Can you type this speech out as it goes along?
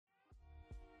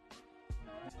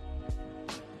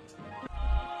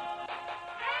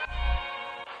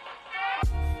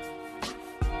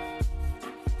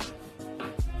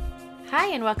Hi,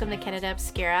 and welcome to Canada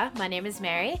Obscura. My name is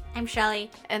Mary. I'm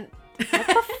Shelly. And what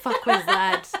the fuck was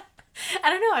that? I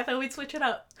don't know. I thought we'd switch it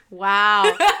up.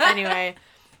 Wow. Anyway,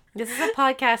 this is a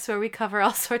podcast where we cover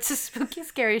all sorts of spooky,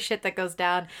 scary shit that goes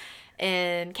down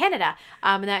in Canada.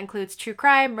 And that includes true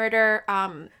crime, murder,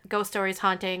 ghost stories,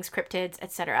 hauntings, cryptids,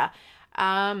 etc.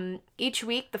 Each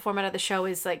week, the format of the show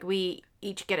is like we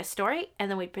each get a story and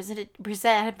then we present it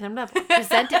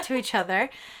to each other.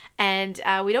 And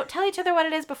we don't tell each other what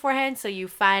it is beforehand, so you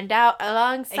find out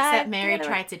alongside. Except Mary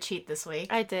tried to cheat this week.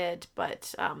 I did,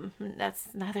 but that's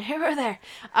neither here nor there.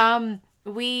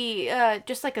 We,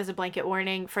 just like as a blanket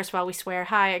warning, first of all, we swear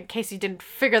hi, in case you didn't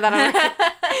figure that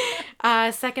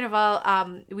out. Second of all,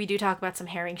 we do talk about some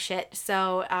herring shit,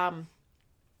 so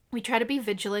we try to be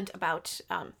vigilant about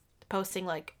posting,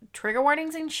 like, trigger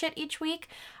warnings and shit each week,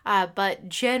 but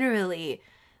generally,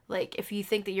 like, if you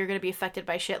think that you're going to be affected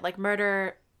by shit like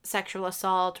murder, sexual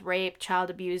assault, rape, child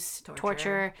abuse,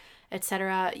 torture,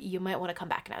 etc., you might want to come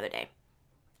back another day.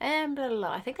 And blah, blah,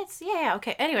 blah. I think that's, yeah,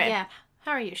 okay. Anyway, Yeah.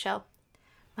 How are you, Shell?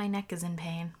 My neck is in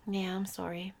pain. Yeah, I'm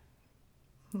sorry.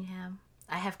 Yeah.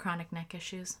 I have chronic neck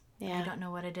issues. Yeah. I don't know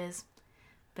what it is,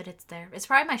 but it's there. It's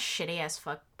probably my shitty as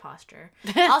fuck posture.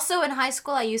 Also, in high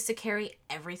school, I used to carry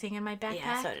everything in my backpack,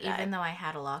 Yeah, so did I. even though I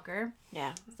had a locker.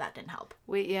 Yeah. That didn't help.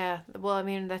 Well, I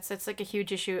mean, that's like a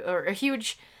huge issue, or a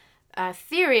huge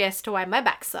theory as to why my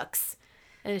back sucks.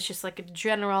 And it's just like a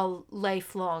general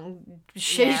lifelong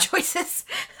shitty choices.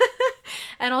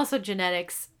 And also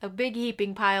genetics. A big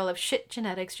heaping pile of shit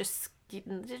genetics just you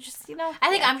know. I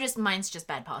think mine's just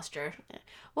bad posture. Yeah.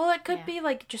 Well, it could be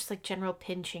like just like general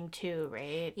pinching too,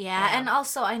 right? Yeah, and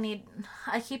also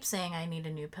I keep saying I need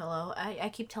a new pillow. I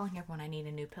keep telling everyone I need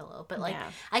a new pillow, but like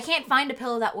I can't find a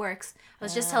pillow that works. I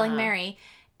was just telling Mary,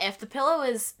 if the pillow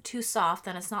is too soft,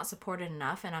 then it's not supported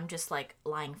enough and I'm just like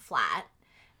lying flat.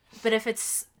 But if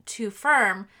it's too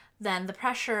firm, then the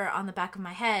pressure on the back of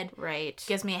my head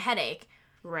gives me a headache.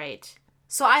 Right.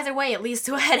 So either way, it leads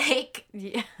to a headache.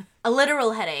 Yeah. A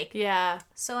literal headache. Yeah.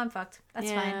 So I'm fucked.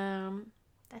 That's fine.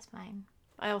 That's fine.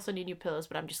 I also need new pillows,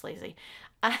 but I'm just lazy.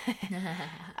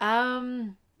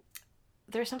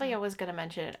 There's something I was going to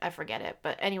mention. I forget it.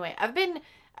 But anyway,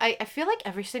 I feel like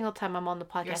every single time I'm on the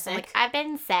podcast, I'm like, I've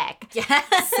been sick. Yeah.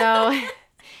 So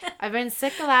I've been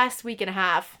sick the last week and a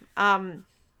half.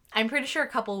 I'm pretty sure a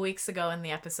couple weeks ago in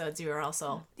the episodes you were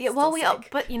also sick.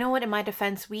 But you know what, in my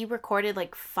defense, we recorded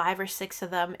like 5 or 6 of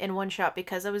them in one shot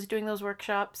because I was doing those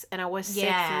workshops and I was sick through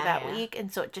that week, and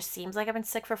so it just seems like I've been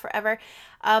sick for forever.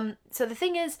 So the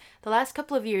thing is, the last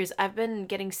couple of years I've been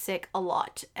getting sick a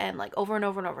lot and like over and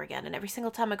over and over again, and every single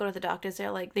time I go to the doctors,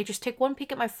 they just take one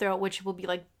peek at my throat, which will be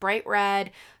like bright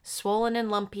red, swollen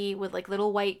and lumpy with like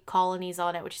little white colonies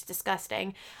on it, which is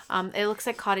disgusting. It looks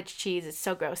like cottage cheese. It's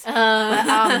so gross.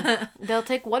 But, they'll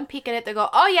take one peek at it, they'll go,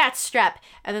 oh yeah, it's strep,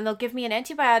 and then they'll give me an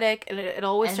antibiotic, and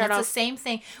it'll always start off the same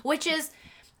thing, which is,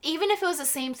 even if it was the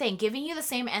same thing, giving you the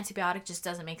same antibiotic just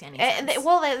doesn't make any sense.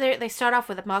 They start off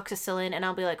with amoxicillin, and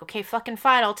I'll be like, okay, fucking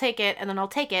fine, I'll take it, and then I'll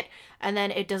take it, and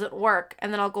then it doesn't work,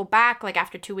 and then I'll go back, like,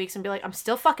 after 2 weeks and be like, I'm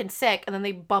still fucking sick, and then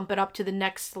they bump it up to the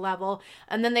next level,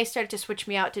 and then they started to switch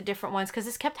me out to different ones, because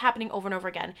this kept happening over and over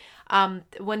again.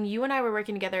 When you and I were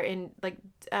working together in, like,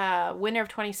 winter of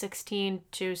 2016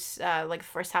 to, like, the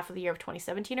first half of the year of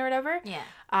 2017 or whatever,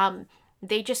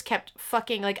 they just kept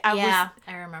fucking, like, I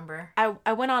remember.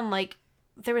 I went on, like,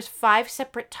 there was 5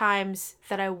 separate times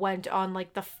that I went on,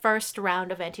 like, the first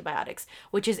round of antibiotics,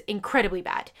 which is incredibly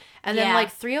bad. And then,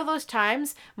 like, 3 of those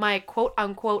times, my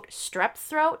quote-unquote strep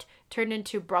throat turned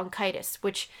into bronchitis,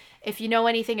 which, if you know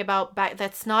anything about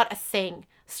that's not a thing.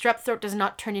 Strep throat does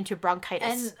not turn into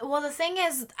bronchitis. And, well, the thing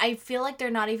is, I feel like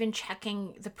they're not even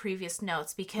checking the previous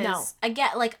notes because, again,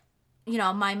 like, you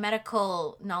know, my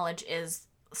medical knowledge is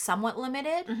somewhat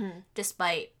limited,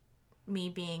 despite me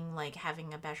being, like,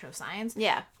 having a Bachelor of Science.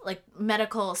 Yeah. Like,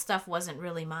 medical stuff wasn't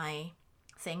really my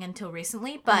thing until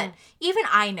recently, but even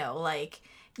I know, like,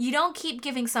 you don't keep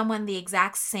giving someone the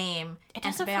exact same it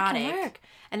doesn't antibiotic. Fucking work.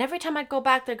 And every time I'd go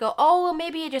back, they'd go, oh, well,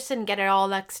 maybe you just didn't get it all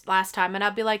last time. And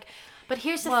I'd be like, but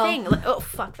here's the thing. Like, oh,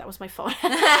 fuck, that was my phone.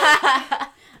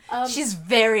 She's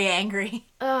very angry.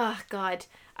 Oh, God.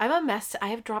 I'm a mess. I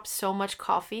have dropped so much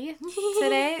coffee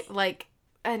today. Like,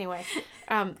 anyway,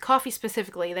 coffee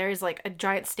specifically, there is like a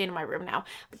giant stain in my room now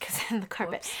because in the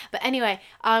carpet. Whoops. But anyway,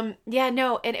 and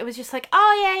it was just like,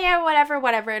 oh yeah,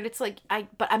 whatever. And it's like,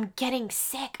 but I'm getting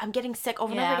sick over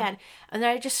and over again. And then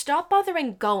I just stopped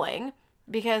bothering going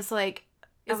because like,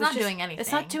 It's not doing anything.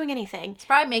 It's not doing anything. It's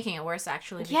probably making it worse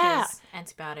actually because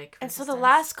antibiotic resistance. And so the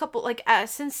last couple, like,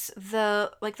 since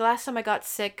the last time I got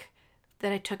sick,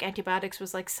 that I took antibiotics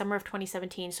was like summer of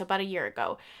 2017, so about a year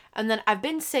ago. And then I've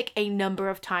been sick a number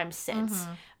of times since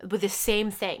with the same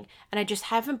thing, and I just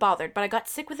haven't bothered. But I got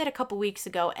sick with it a couple weeks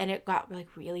ago, and it got like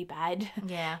really bad.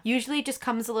 Yeah. Usually it just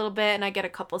comes a little bit, and I get a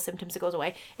couple of symptoms, it goes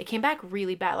away. It came back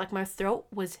really bad. Like my throat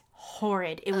was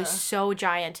horrid. It was so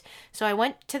giant. So I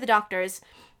went to the doctors,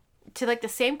 to like the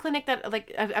same clinic that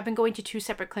like I've been going to 2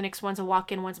 separate clinics. One's a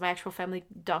walk-in, one's my actual family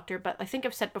doctor. But I think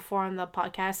I've said before on the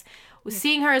podcast,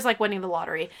 seeing her is like winning the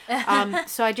lottery.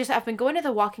 So I've been going to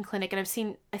the walk-in clinic, and I've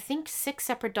seen I think 6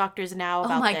 separate doctors now about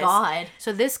this. Oh my God.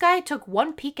 So this guy took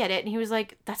one peek at it, and he was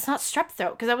like, "That's not strep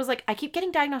throat," because I was like, I keep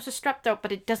getting diagnosed with strep throat,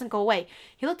 but it doesn't go away.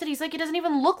 He looked at it, he's like, "It doesn't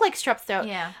even look like strep throat."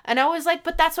 Yeah. And I was like,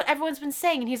 "But that's what everyone's been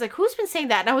saying." And he's like, "Who's been saying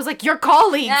that?" And I was like, "Your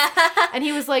colleagues." And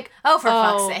he was like, "Oh, for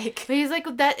fuck's sake." But he's like,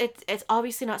 "That it's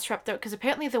obviously not strep throat, because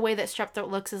apparently the way that strep throat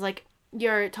looks is like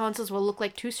your tonsils will look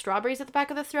like 2 strawberries at the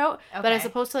back of the throat, but as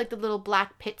opposed to like the little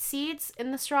black pit seeds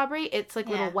in the strawberry, it's like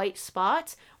little white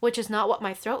spots, which is not what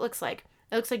my throat looks like.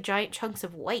 It looks like giant chunks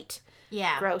of white."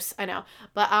 Yeah. Gross, I know.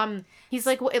 But he's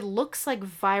like, "Well, it looks like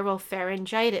viral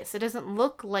pharyngitis. It doesn't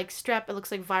look like strep, it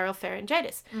looks like viral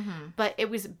pharyngitis." But it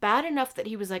was bad enough that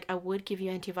he was like, "I would give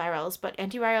you antivirals, but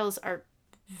antivirals are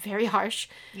very harsh."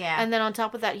 Yeah. And then on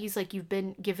top of that, he's like, "You've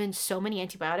been given so many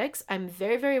antibiotics. I'm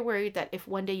very, very worried that if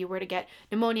one day you were to get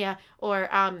pneumonia or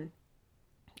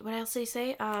what else did he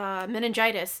say?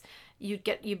 Meningitis, you'd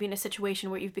be in a situation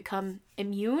where you've become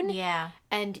immune." Yeah.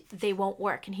 "And they won't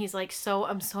work." And he's like, "So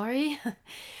I'm sorry,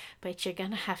 but you're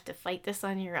gonna have to fight this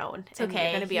on your own. It's okay.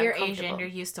 You're gonna be You're uncomfortable." Asian. You're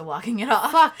used to walking it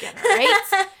off. Fucking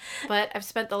right. But I've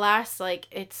spent the last, like,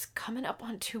 it's coming up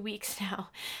on 2 weeks now,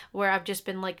 where I've just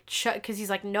been like, because he's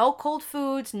like, no cold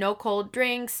foods, no cold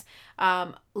drinks,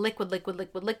 liquid, like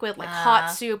hot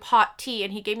soup, hot tea.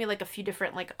 And he gave me like a few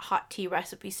different like hot tea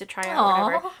recipes to try out or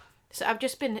whatever. So I've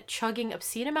just been chugging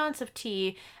obscene amounts of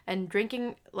tea and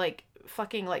drinking like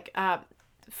fucking like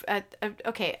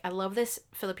okay, I love this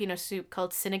Filipino soup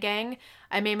called sinigang.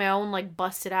 I made my own like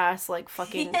busted ass like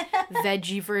fucking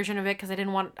veggie version of it because I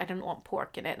didn't want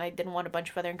pork in it, and I didn't want a bunch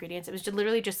of other ingredients. It was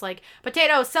literally just like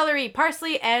potato, celery,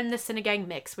 parsley, and the sinigang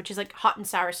mix, which is like hot and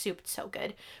sour soup. It's so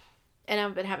good. And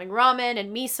I've been having ramen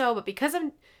and miso, but because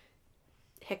I'm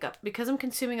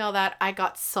consuming all that, I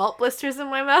got salt blisters in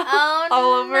my mouth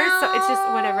all over. So it's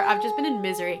just whatever. I've just been in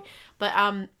misery. But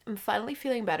I'm finally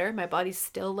feeling better. My body's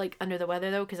still like under the weather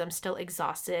though, because I'm still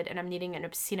exhausted and I'm needing an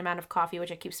obscene amount of coffee,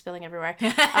 which I keep spilling everywhere.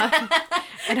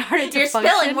 In order to You're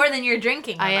function. spilling more than you're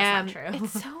drinking. No, I am. That's not true.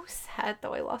 It's so sad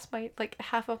though. I lost my like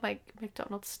half of my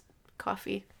McDonald's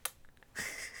coffee.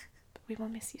 We will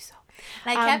miss you so.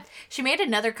 And she made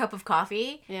another cup of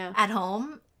coffee Yeah. at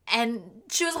home, and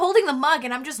she was holding the mug,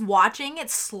 and I'm just watching it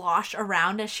slosh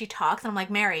around as she talks, and I'm like,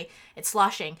 "Mary, it's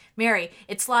sloshing. Mary,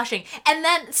 it's sloshing." And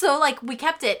then, so like, we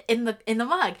kept it in the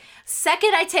mug.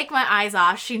 Second I take my eyes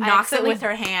off, she knocks it with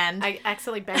her hand. I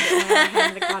accidentally banged it in my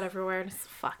hand and it got everywhere.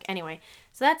 Fuck. Anyway,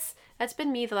 so that's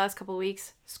been me the last couple of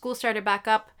weeks. School started back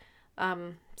up.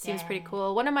 Seems pretty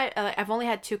cool. One of my, I've only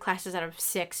had 2 classes out of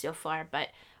 6 so far, but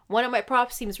one of my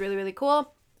profs seems really, really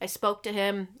cool. I spoke to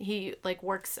him. He like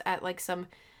works at like some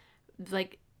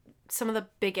of the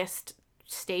biggest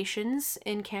stations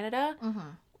in Canada.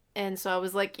 And so I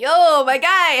was like, "Yo, my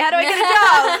guy, how do I get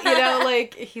a job?"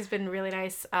 Like, he's been really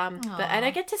nice. And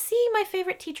I get to see my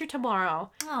favorite teacher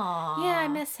tomorrow. Aww. Yeah, I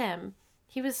miss him.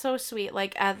 He was so sweet.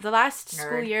 Like, the last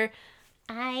school year,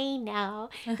 I know.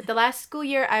 But the last school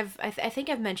year, I think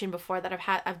I've mentioned before that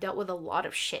I've dealt with a lot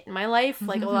of shit in my life,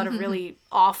 like a lot of really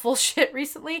awful shit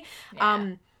recently.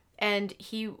 Yeah. And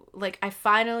he, like, I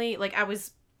finally, like, I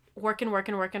was working, like,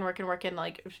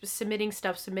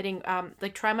 submitting,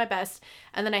 like, trying my best.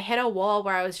 And then I hit a wall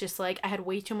where I was just, like, I had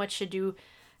way too much to do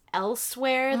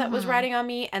elsewhere that was riding on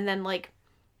me. And then, like,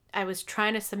 I was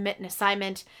trying to submit an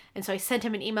assignment. And so I sent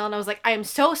him an email and I was like, "I am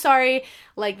so sorry.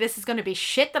 Like, this is going to be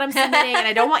shit that I'm submitting. And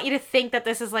I don't want you to think that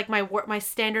this is, like, my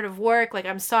standard of work. Like,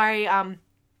 I'm sorry.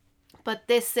 But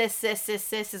this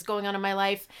is going on in my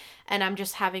life, and I'm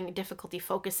just having difficulty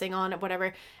focusing on it,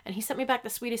 whatever." And he sent me back the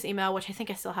sweetest email, which I think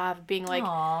I still have, being like,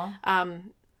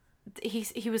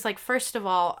 he was like, "First of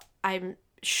all, I'm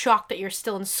shocked that you're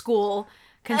still in school,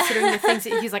 considering the things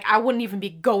that," he's like, "I wouldn't even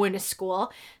be going to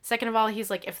school." Second of all,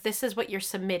 he's like, "If this is what you're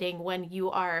submitting when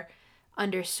you are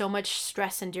under so much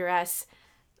stress and duress,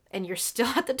 and you're still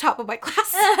at the top of my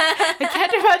class, I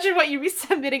can't imagine what you'd be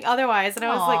submitting otherwise." And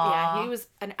I was like, yeah, he was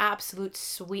an absolute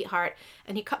sweetheart.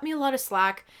 And he cut me a lot of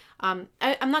slack. I'm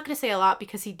not going to say a lot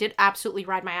because he did absolutely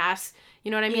ride my ass. You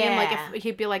know what I mean? Yeah. Like, if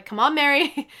he'd be like, come on,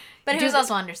 Mary. But he was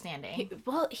also understanding.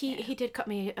 He did cut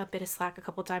me a bit of slack a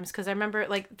couple times because I remember,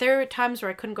 like, there were times where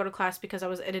I couldn't go to class because I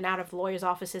was in and out of lawyers'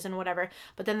 offices and whatever.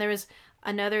 But then there was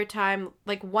another time,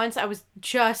 like, once I was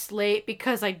just late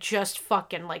because I just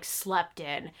fucking, like, slept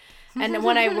in. And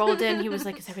when I rolled in, he was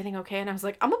like, is everything okay? And I was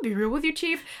like, I'm going to be real with you,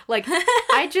 Chief. Like,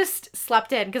 I just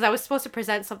slept in because I was supposed to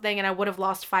present something and I would have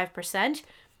lost 5%.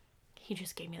 He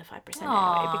just gave me the 5%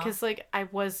 anyway because, like,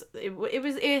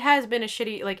 it has been a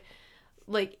shitty,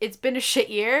 like it's been a shit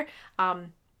year.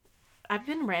 I've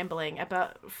been rambling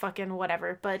about fucking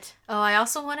whatever, but I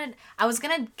also I was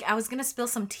gonna spill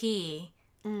some tea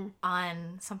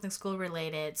on something school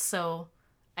related, so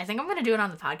I think I'm gonna do it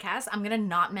on the podcast. I'm gonna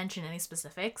not mention any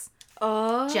specifics.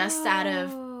 Just out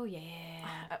of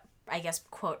I guess,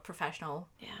 quote, professional.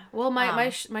 Yeah. Well, my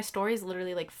story is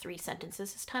literally like 3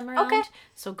 sentences this time around. Okay.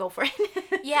 So go for it.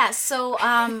 Yeah. So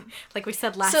like we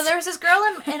said last. So there was this girl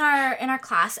in our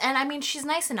class, and I mean, she's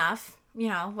nice enough, you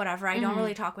know, whatever. I don't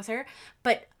really talk with her,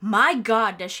 but my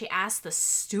God, does she ask the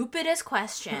stupidest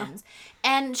questions?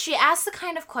 And she asks the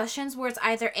kind of questions where it's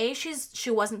either A, she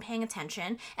wasn't paying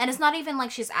attention, and it's not even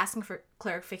like she's asking for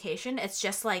clarification. It's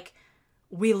just like,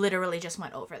 we literally just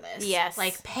went over this. Yes.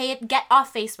 Like, get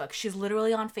off Facebook. She's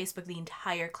literally on Facebook the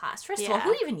entire class. First of all,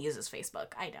 who even uses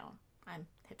Facebook? I don't. I'm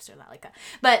hipster, not like that.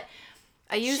 But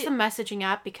I use the messaging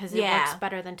app because it works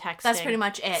better than texting. That's pretty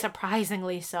much it.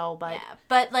 Surprisingly so, but... Yeah,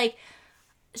 but, like,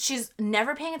 she's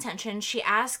never paying attention. She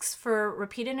asks for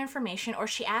repeated information, or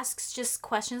she asks just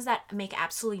questions that make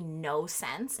absolutely no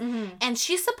sense. Mm-hmm. And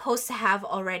she's supposed to have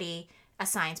already a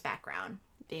science background.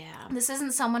 Yeah. This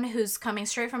isn't someone who's coming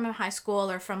straight from a high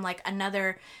school or from, like,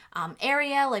 another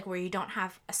area, like, where you don't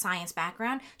have a science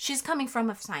background. She's coming from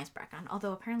a science background,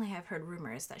 although apparently I've heard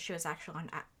rumors that she was actually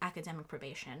on academic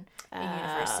probation in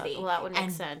university. Well, that would make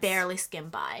sense. And barely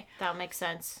skimmed by. That would make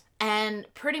sense.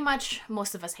 And pretty much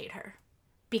most of us hate her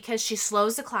because she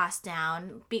slows the class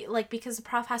down, because the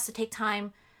prof has to take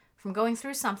time from going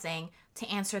through something to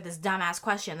answer this dumbass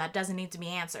question that doesn't need to be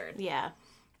answered. Yeah.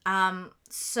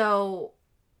 So...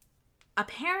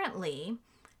 apparently,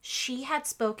 she had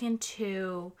spoken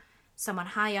to someone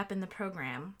high up in the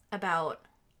program about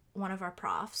one of our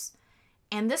profs.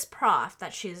 And this prof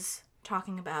that she's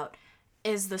talking about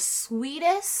is the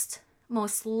sweetest,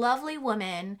 most lovely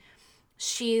woman.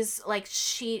 She's like,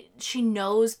 she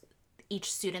knows each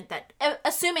student that,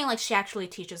 assuming like she actually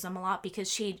teaches them a lot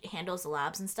because she handles the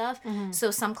labs and stuff. Mm-hmm.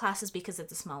 So some classes, because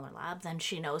it's a smaller lab, then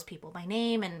she knows people by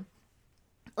name and...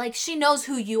 like, she knows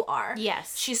who you are.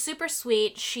 Yes. She's super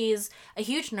sweet. She's a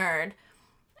huge nerd.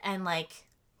 And, like,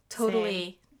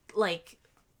 totally, like,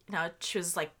 you know, she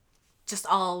was, like, just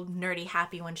all nerdy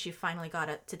happy when she finally got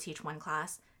to teach one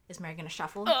class. Is Mary gonna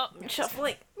shuffle? Oh,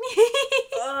 shuffling.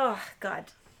 Oh,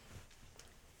 God.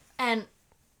 And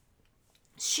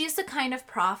she's the kind of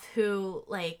prof who,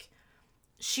 like,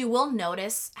 she will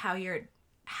notice how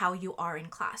you are in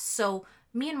class. So,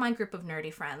 me and my group of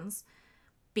nerdy friends...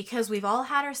 because we've all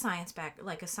had our science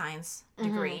a science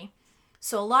degree. Mm-hmm.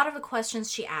 So a lot of the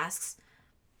questions she asks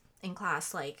in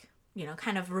class, like, you know,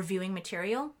 kind of reviewing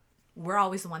material, we're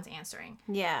always the ones answering.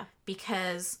 Yeah.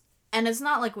 Because, and it's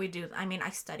not like we do, I mean,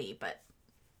 I study, but,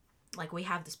 like, we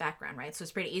have this background, right? So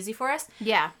it's pretty easy for us.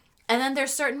 Yeah. And then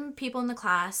there's certain people in the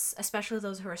class, especially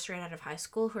those who are straight out of high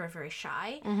school, who are very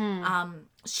shy. Mm-hmm.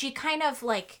 She kind of,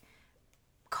 like,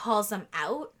 calls them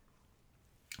out,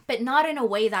 but not in a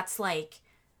way that's, like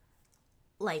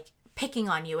picking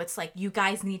on you. It's like, you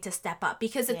guys need to step up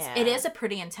because it is a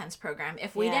pretty intense program.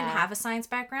 If we didn't have a science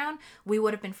background, we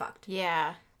would have been fucked.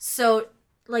 Yeah. So,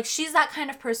 like, she's that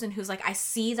kind of person who's like, I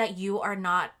see that you are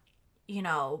not, you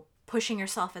know, pushing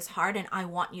yourself as hard, and I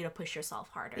want you to push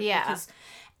yourself harder. Yeah.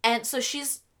 And so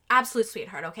she's absolute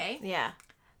sweetheart, okay? Yeah.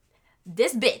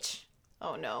 This bitch.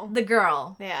 Oh, no. The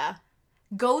girl. Yeah.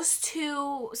 Goes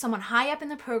to someone high up in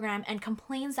the program and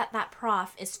complains that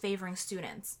prof is favoring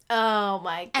students. Oh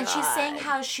my God. And she's saying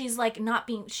how she's like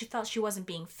she felt she wasn't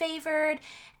being favored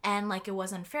and like it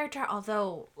was unfair to her.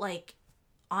 Although, like,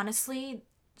 honestly,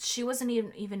 she wasn't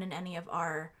even in any of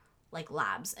our like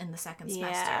labs in the second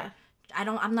semester.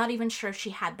 I'm not even sure if she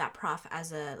had that prof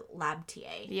as a lab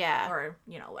TA. Yeah. Or,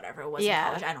 you know, whatever. It was in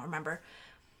college. I don't remember.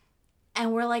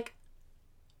 And we're like,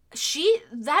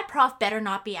 that prof better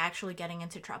not be actually getting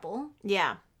into trouble.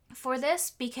 Yeah. For this,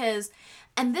 because,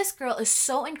 and this girl is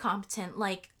so incompetent,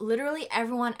 like, literally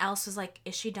everyone else is like,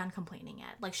 is she done complaining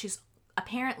yet? Like, she's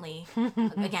apparently,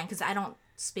 again, because I don't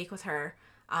speak with her,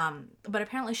 but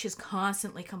apparently she's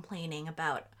constantly complaining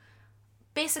about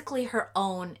basically her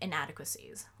own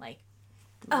inadequacies. Like,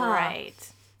 right.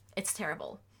 It's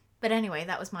terrible. But anyway,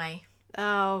 that was my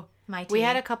tea. We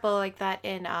had a couple like that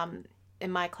in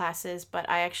my classes, but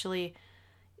I actually,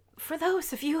 for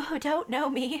those of you who don't know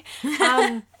me,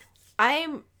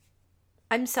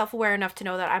 I'm self-aware enough to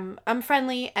know that I'm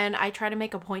friendly, and I try to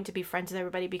make a point to be friends with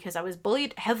everybody because I was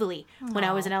bullied heavily when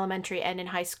I was in elementary and in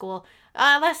high school.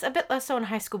 A bit less so in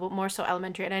high school, but more so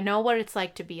elementary. And I know what it's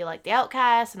like to be like the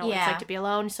outcast and what it's like to be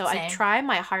alone. So I try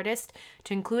my hardest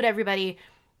to include everybody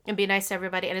and be nice to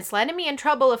everybody. And it's landed me in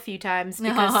trouble a few times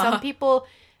because some people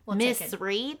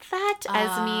misread that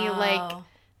as me like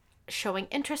showing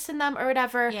interest in them or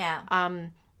whatever. Yeah.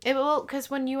 It will, because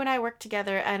when you and I worked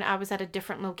together and I was at a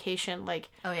different location, like...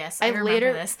 Oh, yes, I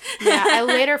remember this. I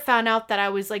later found out that I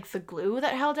was, like, the glue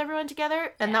that held everyone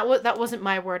together, and that wasn't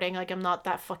my wording. Like, I'm not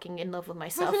that fucking in love with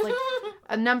myself. Like,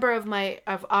 a number of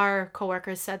our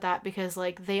coworkers said that because,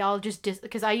 like, they all just...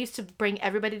 Because I used to bring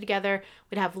everybody together,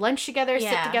 we'd have lunch together,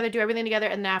 sit together, do everything together,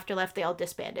 and then after left, they all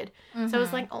disbanded. So I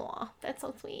was like, oh, that's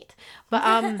so sweet.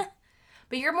 But,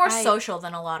 But you're more social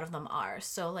than a lot of them are.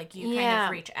 So, like, you kind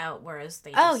of reach out, whereas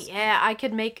they just... Oh, yeah. I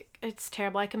could make... It's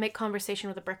terrible. I can make conversation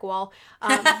with a brick wall.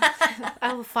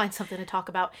 I will find something to talk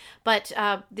about. But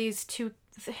these two...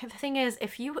 The thing is,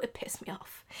 if you piss me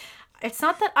off, it's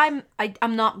not that I'm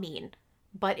not mean.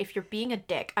 But if you're being a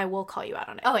dick, I will call you out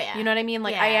on it. Oh, yeah. You know what I mean?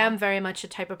 Like, I am very much a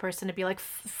type of person to be like,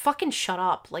 fucking shut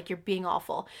up. Like, you're being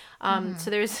awful. So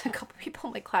there's a couple people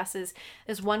in my classes.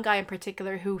 There's one guy in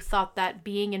particular who thought that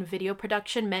being in video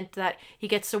production meant that he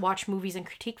gets to watch movies and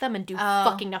critique them and do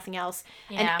fucking nothing else.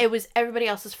 Yeah. And it was everybody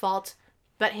else's fault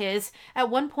but his. At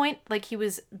one point, like, he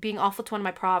was being awful to one of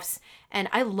my profs, and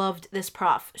I loved this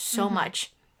prof so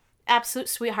much. Absolute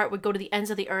sweetheart, would go to the ends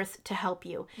of the earth to help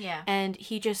you. Yeah. And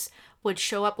he just would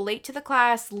show up late to the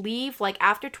class, leave like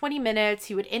after 20 minutes.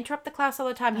 He would interrupt the class all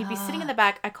the time. He'd be sitting in the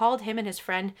back. I called him and his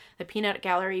friend the Peanut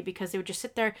Gallery because they would just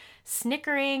sit there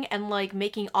snickering and like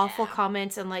making awful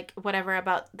comments and like whatever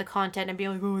about the content and being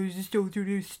like, oh, I just don't do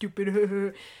this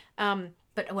stupid.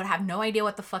 But would have no idea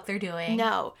what the fuck they're doing.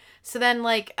 No. So then,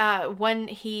 like, when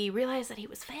he realized that he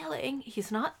was failing,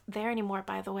 he's not there anymore,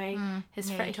 by the way.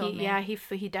 His friend,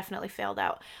 he definitely failed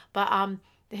out. But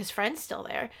his friend's still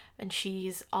there, and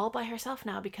she's all by herself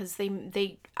now because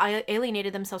they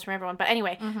alienated themselves from everyone. But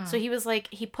anyway, so he was like,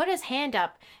 he put his hand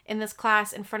up in this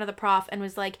class in front of the prof and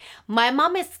was like, my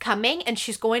mom is coming and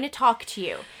she's going to talk to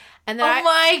you. And then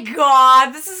my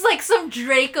god, this is like some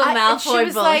Draco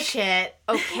Malfoy bullshit.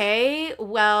 Like, okay,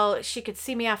 well, she could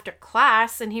see me after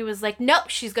class. And he was like, nope,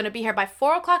 she's going to be here by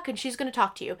 4 o'clock and she's going to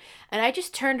talk to you. And I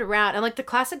just turned around and like the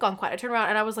class had gone quiet. I turned around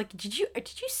and I was like, did you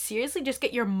seriously just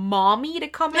get your mommy to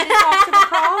come in and talk to the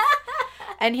prof?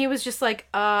 And he was just like,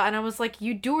 and I was like,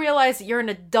 you do realize that you're an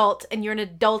adult and you're an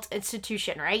adult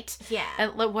institution, right? Yeah.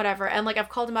 And like, whatever. And like, I've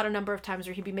called him out a number of times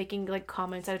where he'd be making like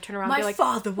comments. I'd turn around and be like, my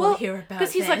father will hear about this.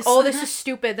 Because he's like, oh, this is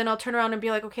stupid. Then I'll turn around and be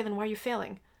like, okay, then why are you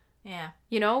failing? Yeah.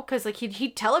 You know, because like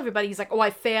he'd tell everybody, he's like, oh, I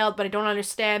failed, but I don't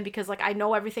understand because like I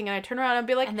know everything. And I turn around and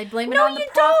be like, and they blame it on the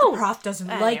prof. The prof doesn't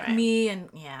like me, and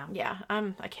yeah.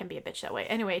 I can't be a bitch that way.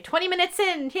 Anyway, 20 minutes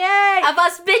in, yay! Of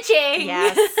us bitching.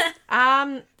 Yes.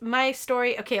 My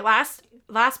story. Okay, last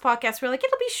podcast we were like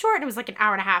it'll be short, and it was like an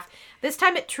hour and a half. This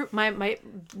time my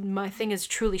thing is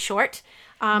truly short.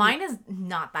 Mine is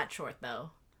not that short though.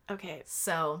 Okay,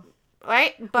 so.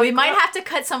 Right, but we might have to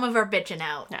cut some of our bitching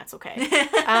out. That's okay.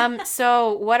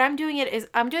 So what I'm doing it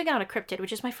on a cryptid,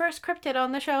 which is my first cryptid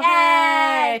on the show.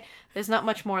 Yay! There's not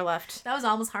much more left. That was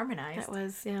almost harmonized. That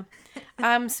was, yeah.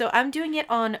 So I'm doing it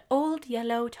on Old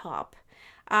Yellow Top.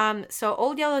 So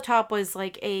Old Yellow Top was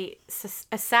like I was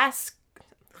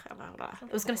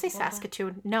gonna say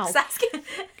Saskatoon. No,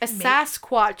 a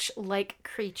Sasquatch-like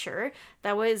creature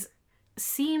that was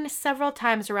seen several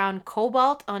times around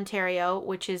Cobalt, Ontario,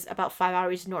 which is about 5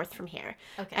 hours north from here.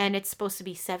 Okay. And it's supposed to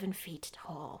be 7 feet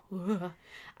tall.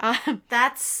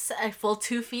 That's a full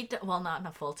 2 feet. Well, not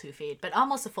a full 2 feet, but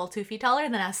almost a full 2 feet taller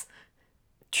than us.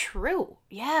 True.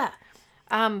 Yeah.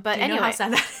 But do you anyway, know how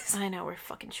sad that is? I know, we're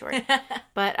fucking short.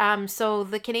 But so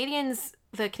the Canadian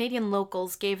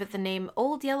locals gave it the name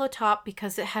Old Yellow Top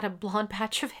because it had a blonde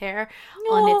patch of hair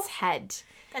on its head.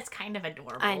 That's kind of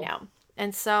adorable. I know.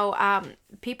 And so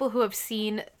people who have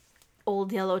seen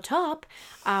Old Yellow Top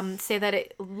say that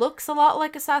it looks a lot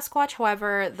like a Sasquatch.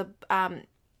 However,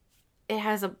 it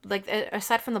has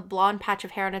aside from the blonde patch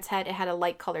of hair on its head, it had a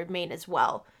light colored mane as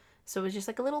well. So it was just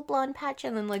like a little blonde patch,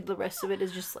 and then like the rest of it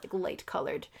is just like light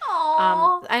colored.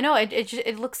 Aww. I know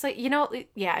it looks like,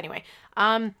 yeah. Anyway,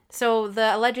 so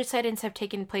the alleged sightings have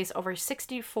taken place over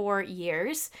 64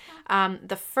 years.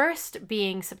 The first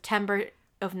being September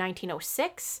of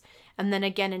 1906. And then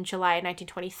again in July of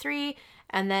 1923,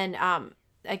 and then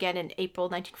again in April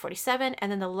 1947.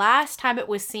 And then the last time it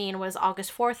was seen was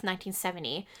August 4th,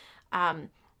 1970,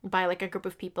 by like a group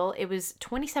of people. It was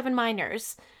 27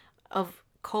 miners of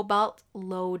cobalt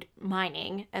lode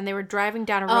mining, and they were driving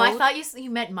down a road. Oh, I thought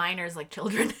you meant miners like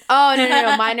children. Oh,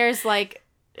 no. Miners like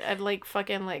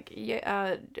fucking like,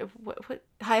 yeah, what,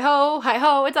 hi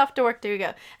ho, it's off to work, there you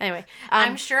go. Anyway.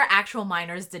 I'm sure actual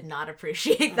miners did not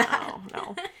appreciate that.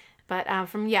 No. But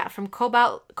from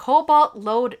cobalt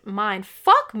lode mine.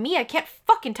 Fuck me, I can't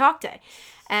fucking talk today.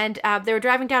 And they were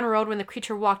driving down a road when the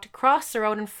creature walked across the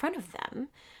road in front of them,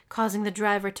 causing the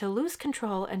driver to lose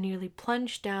control and nearly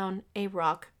plunge down a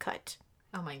rock cut.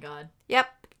 Oh my god. Yep.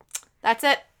 That's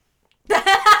it.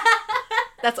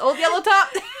 That's Old Yellow Top.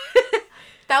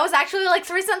 That was actually like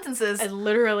 3 sentences.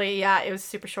 Literally, yeah, it was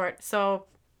super short. So,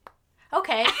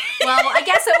 okay. Well, I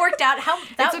guess it worked out.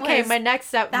 That's okay. My next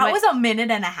step. That was a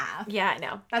minute and a half. Yeah, I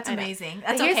know. That's amazing.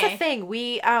 That's okay. Here's the thing.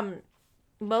 We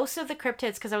most of the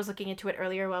cryptids, because I was looking into it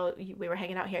earlier while we were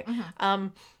hanging out here. Mm-hmm.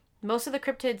 Most of the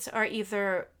cryptids are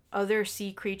either other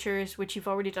sea creatures, which you've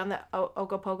already done, the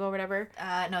Ogopogo or whatever.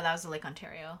 No, that was the Lake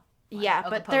Ontario. Yeah,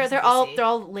 but they're all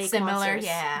lake similar, monsters.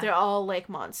 Yeah. They're all lake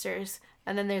monsters.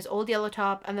 And then there's Old Yellow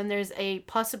Top, and then there's a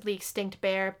possibly extinct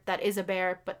bear that is a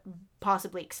bear, but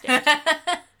possibly extinct.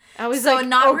 I was so like,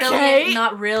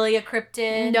 not really a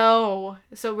cryptid. No.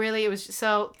 So really, it was just,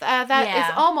 that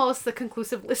is almost the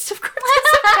conclusive list of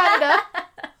cryptids of Canada.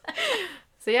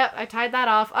 So yeah, I tied that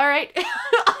off. All right,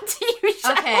 on to you,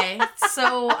 Michelle. Okay,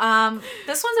 so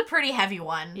this one's a pretty heavy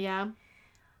one. Yeah.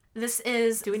 This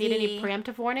is. Do we need any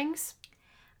preemptive warnings?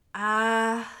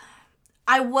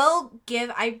 I will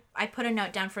give. I put a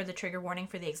note down for the trigger warning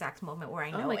for the exact moment where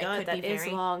I know it could be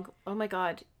very long. Oh my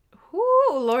god.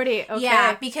 Whoo, lordy. Okay.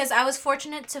 Yeah, because I was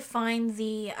fortunate to find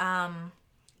the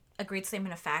agreed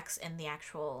statement of facts in the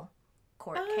actual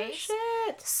court case.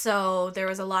 Shit. So there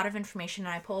was a lot of information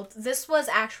I pulled. This was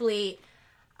actually,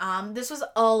 this was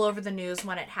all over the news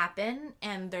when it happened,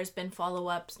 and there's been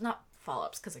not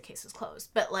follow-ups because the case is closed,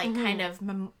 but like kind of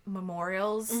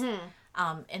memorials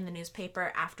in the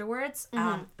newspaper afterwards.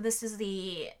 Mm-hmm. This is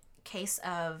the case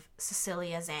of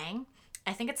Cecilia Zhang.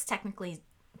 I think it's technically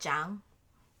Zhang.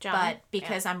 But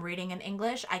because I'm reading in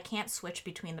English, I can't switch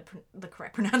between the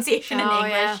correct pronunciation in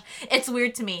English. Yeah. It's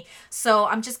weird to me. So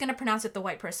I'm just going to pronounce it the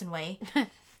white person way,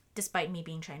 despite me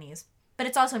being Chinese. But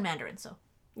it's also in Mandarin, so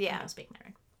I don't speak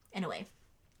Mandarin. Anyway,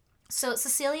 so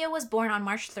Cecilia was born on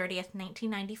March 30th,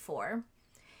 1994,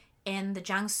 in the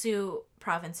Jiangsu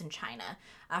province in China.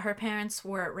 Her parents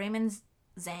were Raymond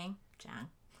Zhang,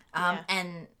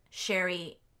 and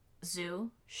Sherry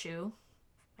Shu.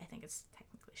 I think it's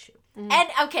technically Shu. Mm. And,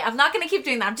 okay, I'm not going to keep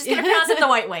doing that. I'm just going to pronounce it the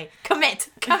white way. Commit.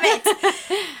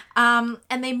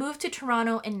 And they moved to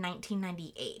Toronto in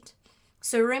 1998.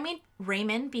 So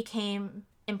Raymond became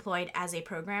employed as a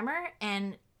programmer,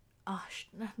 and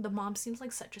the mom seems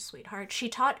like such a sweetheart. She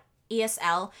taught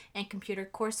ESL and computer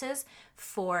courses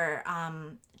for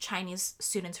Chinese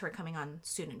students who are coming on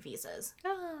student visas.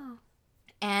 Oh.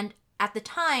 And at the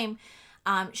time,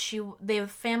 the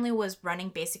family was running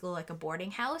basically like a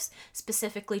boarding house,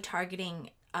 specifically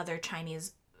targeting other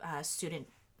Chinese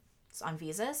students on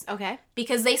visas. Okay.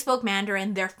 Because they spoke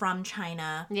Mandarin, they're from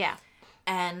China. Yeah.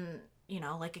 And,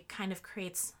 like it kind of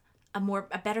creates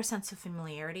a better sense of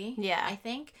familiarity. Yeah. I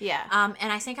think. Yeah.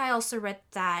 And I think I also read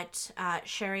that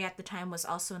Sherry at the time was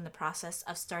also in the process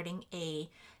of starting a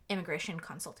immigration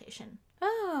consultation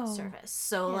service.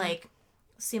 So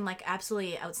seemed like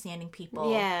absolutely outstanding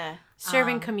people. Yeah.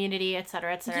 Serving community, et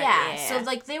cetera, et cetera. Yeah. So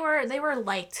like they were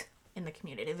liked in the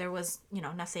community. There was,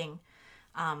 nothing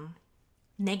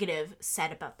negative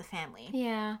said about the family.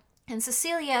 Yeah. And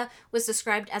Cecilia was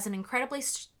described as an incredibly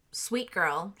sweet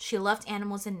girl. She loved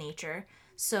animals and nature.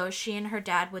 So she and her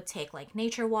dad would take like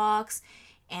nature walks,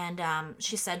 and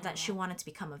she said that she wanted to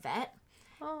become a vet.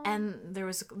 Oh. And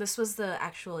this was the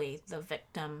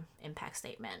victim impact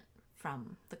statement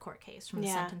from the court case, from the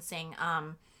sentencing.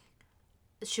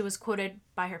 She was quoted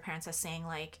by her parents as saying,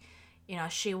 like,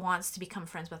 she wants to become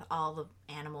friends with all the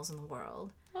animals in the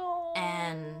world. Oh.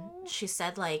 And she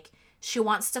said, like, she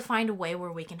wants to find a way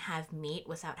where we can have meat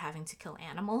without having to kill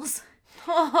animals.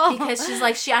 Because she's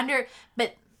like,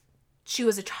 but she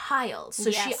was a child, so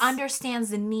she understands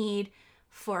the need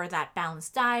for that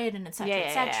balanced diet and et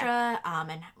cetera,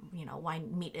 and, why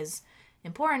meat is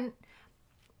important.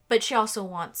 But she also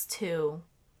wants to,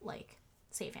 like,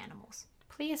 save animals.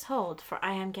 Please hold, for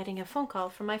I am getting a phone call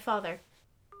from my father.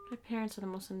 My parents are the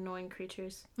most annoying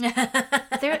creatures.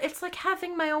 It's like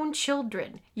having my own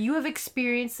children. You have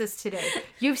experienced this today.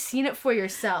 You've seen it for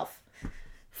yourself.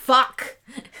 Fuck.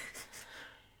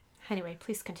 Anyway,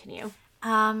 please continue.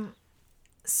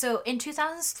 So in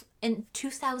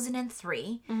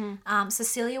 2003,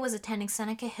 Cecilia was attending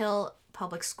Seneca Hill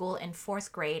Public School in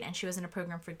 4th grade, and she was in a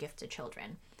program for gifted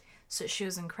children. So she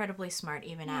was incredibly smart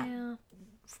even at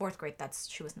 4th grade.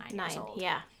 She was 9 years old.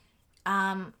 Yeah.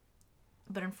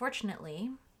 But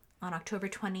unfortunately, on October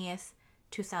 20th,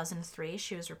 2003,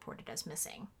 she was reported as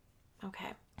missing.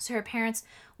 Okay. So her parents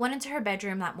went into her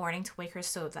bedroom that morning to wake her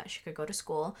so that she could go to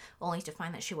school, only to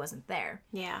find that she wasn't there.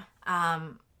 Yeah.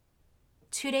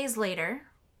 2 days later,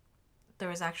 there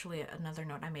was actually another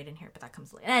note I made in here, but that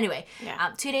comes later. Anyway,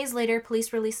 2 days later,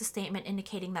 police released a statement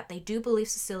indicating that they do believe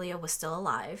Cecilia was still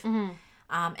alive,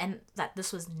 and that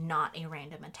this was not a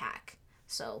random attack.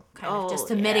 So kind of just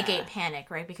to mitigate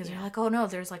panic, right? Because you're like, oh no,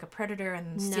 there's like a predator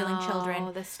and stealing children.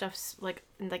 No, this stuff's like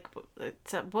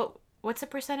it's what's the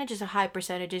percentage? It's a high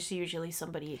percentage. It's usually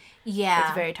somebody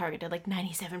that's very targeted, like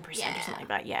 97% or something like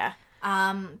that. Yeah.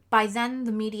 By then,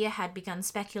 the media had begun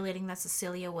speculating that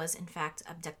Cecilia was, in fact,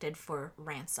 abducted for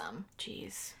ransom.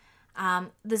 Jeez.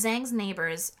 The Zhang's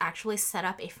neighbors actually set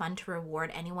up a fund to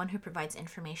reward anyone who provides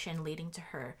information leading to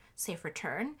her safe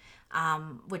return,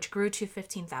 which grew to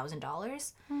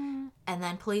 $15,000. And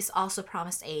then police also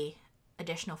promised a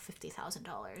additional $50,000.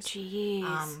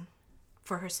 Jeez.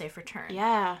 For her safe return.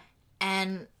 Yeah.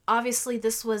 And obviously,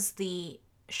 this was the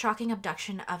shocking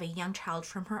abduction of a young child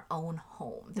from her own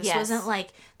home. This wasn't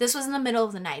like, this was in the middle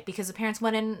of the night because the parents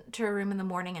went into her room in the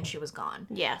morning and she was gone.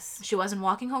 Yes. She wasn't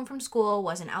walking home from school,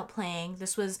 wasn't out playing.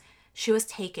 She was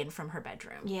taken from her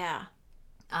bedroom. Yeah.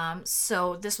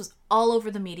 So this was all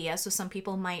over the media. So some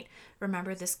people might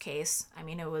remember this case. I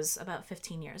mean, it was about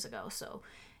 15 years ago. So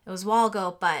it was a while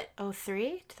ago, but...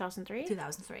 2003?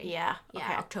 2003. Yeah. Yeah,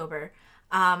 okay. October.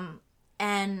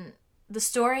 And the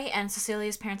story and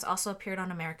Cecilia's parents also appeared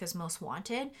on America's Most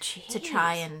Wanted to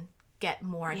try and get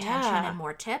more attention and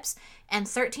more tips. And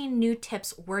 13 new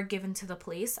tips were given to the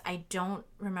police. I don't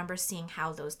remember seeing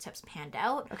how those tips panned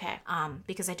out. Okay.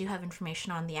 Because I do have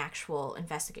information on the actual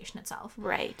investigation itself.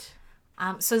 Right.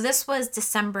 So this was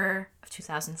December of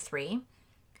 2003.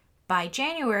 By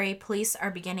January, police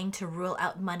are beginning to rule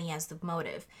out money as the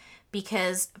motive,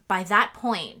 because by that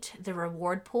point, the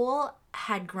reward pool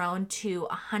had grown to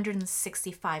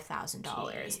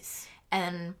 $165,000.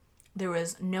 And there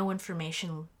was no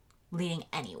information leading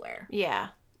anywhere.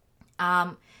 Yeah.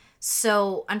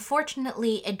 So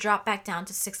unfortunately, it dropped back down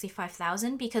to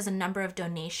 $65,000 because a number of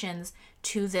donations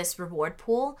to this reward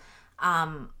pool,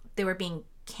 they were being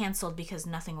canceled because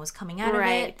nothing was coming out of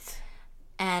it.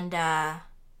 And I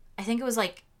think it was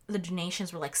like the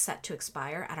donations were like set to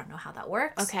expire. I don't know how that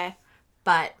works. Okay.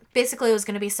 But basically, it was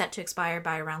going to be set to expire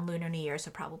by around Lunar New Year,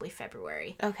 so probably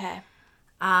February. Okay.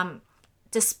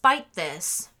 Despite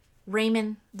this,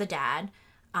 Raymond, the dad,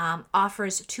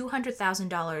 offers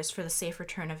 $200,000 for the safe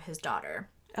return of his daughter.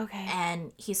 Okay.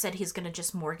 And he said he's going to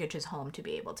just mortgage his home to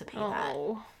be able to pay that.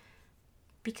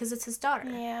 Because it's his daughter.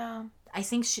 Yeah. I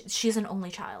think she's an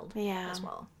only child as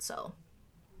well. So,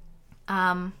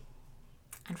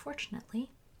 unfortunately,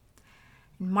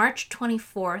 March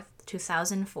 24th,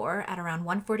 2004, at around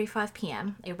 1:45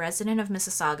 p.m., a resident of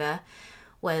Mississauga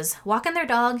was walking their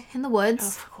dog in the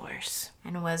woods. Of course.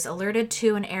 And was alerted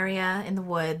to an area in the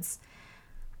woods.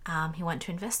 He went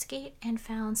to investigate and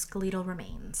found skeletal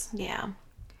remains. Yeah.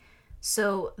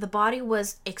 So the body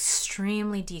was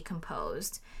extremely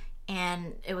decomposed,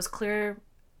 and it was clear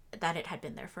that it had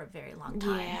been there for a very long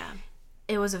time. Yeah.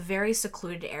 It was a very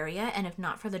secluded area, and if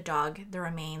not for the dog, the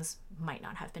remains might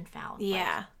not have been found.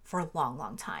 For a long,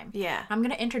 long time. Yeah. I'm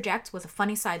going to interject with a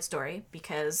funny side story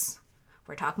because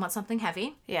we're talking about something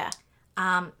heavy. Yeah.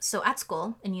 So at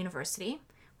school, in university,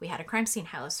 we had a crime scene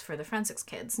house for the forensics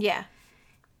kids. Yeah.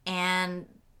 And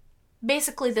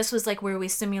basically this was like where we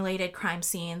simulated crime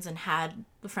scenes and had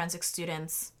the forensic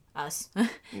students, us,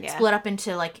 split up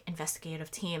into like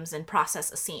investigative teams and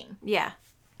process a scene. Yeah.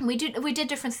 We did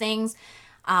different things.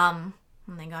 And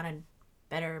they got a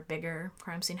better, bigger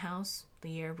crime scene house the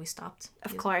year we stopped.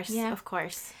 Of course. Yeah. Of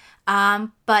course.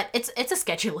 But it's a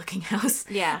sketchy looking house.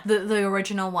 Yeah. The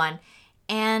original one.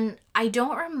 And I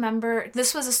don't remember,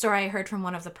 this was a story I heard from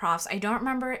one of the profs. I don't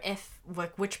remember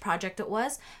which project it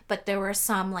was, but there were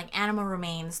some like animal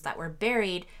remains that were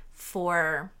buried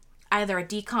for either a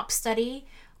decomp study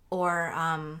or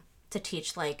to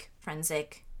teach like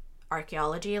forensic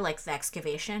archaeology, like the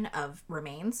excavation of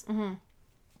remains. Mm-hmm.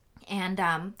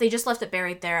 And they just left it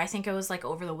buried there. I think it was like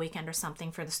over the weekend or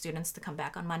something for the students to come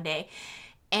back on Monday.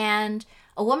 And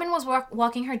a woman was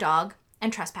walking her dog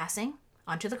and trespassing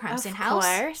onto the crime scene house.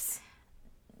 Of course.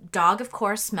 Dog, of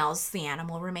course, smells the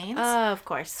animal remains. Of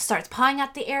course. Starts pawing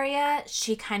at the area.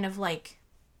 She kind of like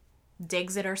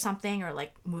digs it or something, or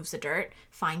like moves the dirt,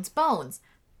 finds bones,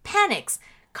 panics,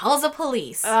 calls the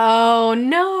police. Oh,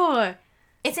 no.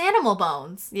 It's animal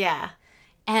bones. Yeah.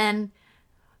 And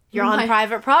you're on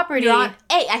private property.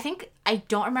 I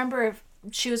don't remember if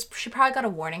she probably got a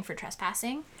warning for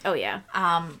trespassing. Oh, yeah.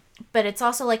 But it's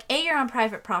also like, you're on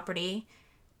private property.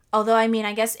 Although, I mean,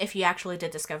 I guess if you actually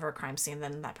did discover a crime scene,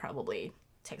 then that probably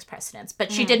takes precedence.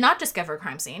 But she did not discover a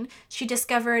crime scene. She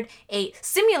discovered a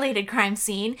simulated crime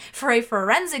scene for a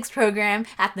forensics program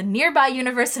at the nearby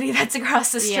university that's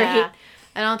across the street. Yeah.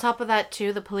 And on top of that,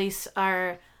 too, the police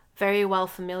are very well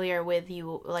familiar with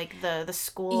the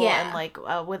school and, like,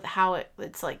 with how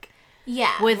it's, like...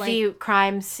 Yeah. With the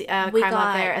crime out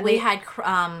there. And we had,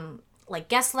 like,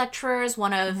 guest lecturers.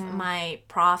 One of my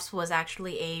profs was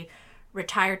actually a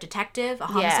retired detective, a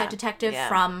homicide detective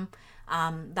from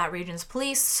that region's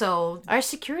police. So our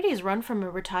security is run from a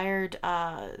retired,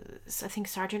 I think,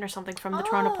 sergeant or something from the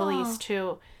Toronto Police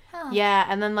too. Huh. Yeah,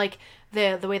 and then like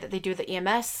the way that they do the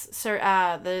EMS,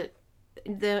 the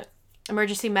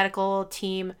emergency medical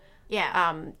team.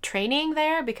 Training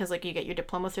there, because like you get your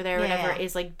diploma through there or whatever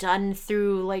is like done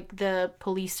through like the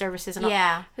police services and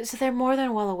all. So they're more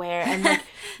than well aware, and like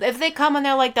if they come and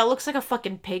they're like, that looks like a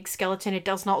fucking pig skeleton, it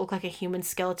does not look like a human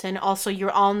skeleton. Also,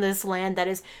 you're on this land that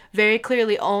is very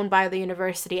clearly owned by the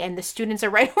university and the students are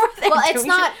right over there. Well,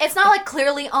 it's not like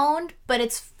clearly owned, but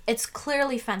it's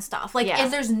clearly fenced off. Like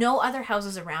if there's no other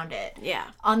houses around it. Yeah.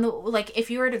 On the like if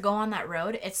you were to go on that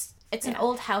road, it's an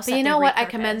old house. But you know what? I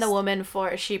commend the woman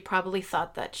for. She probably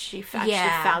thought that she actually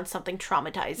found something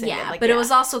traumatizing. Yeah, and it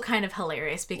was also kind of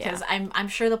hilarious because I'm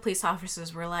sure the police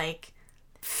officers were like,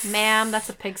 "Ma'am, that's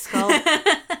a pig skull."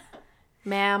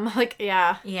 Ma'am, like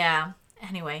Yeah.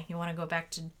 Anyway, you want to go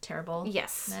back to terribleness?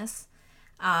 Yes.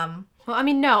 Well, I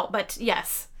mean, no, but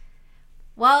yes.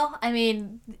 Well, I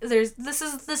mean,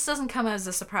 this doesn't come as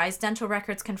a surprise. Dental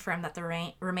records confirm that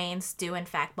the remains do in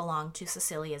fact belong to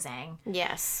Cecilia Zhang.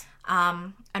 Yes.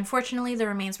 Unfortunately, the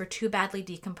remains were too badly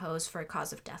decomposed for a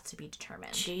cause of death to be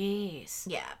determined. Jeez.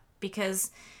 Yeah,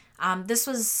 because this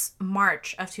was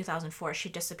March of 2004. She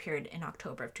disappeared in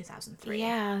October of 2003.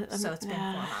 Yeah. So it's been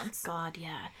 4 months. God,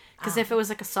 yeah. Because if it was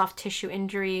like a soft tissue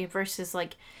injury versus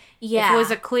like... Yeah. If it was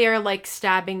a clear, like,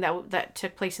 stabbing that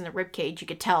took place in the ribcage, you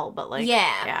could tell, but, like...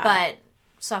 Yeah, but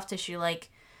soft tissue, like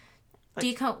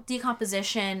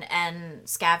decomposition and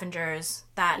scavengers,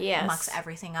 that mucks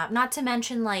everything up. Not to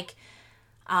mention, like,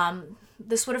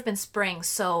 this would have been spring,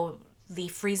 so the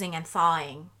freezing and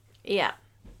thawing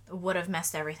would have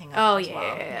messed everything up as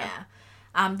well.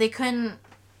 Yeah. They couldn't...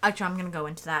 Actually, I'm going to go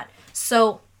into that.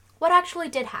 So, what actually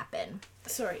did happen?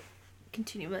 Sorry.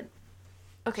 Continue, but...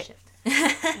 Okay. Shift.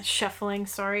 Shuffling,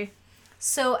 sorry.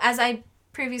 So, as I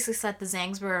previously said, the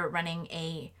Zhangs were running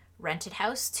a rented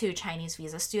house to Chinese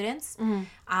visa students.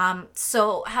 Mm-hmm.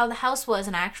 So, how the house was,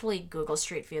 and I actually Google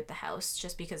Street Viewed the house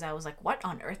just because I was like, what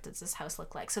on earth does this house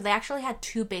look like? So, they actually had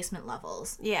 2 basement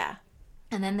levels. Yeah.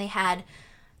 And then they had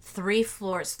 3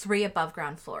 floors, 3 above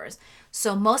ground floors.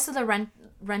 So, most of the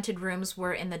rented rooms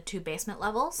were in the 2 basement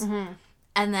levels. Mm-hmm.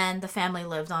 And then the family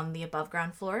lived on the above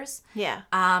ground floors. Yeah.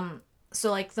 So,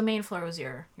 like, the main floor was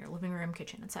your living room,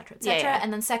 kitchen, etc., etc. Yeah.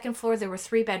 And then second floor, there were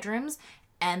 3 bedrooms.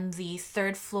 And the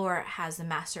third floor has the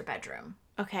master bedroom.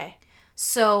 Okay.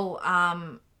 So,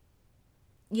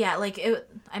 yeah, like,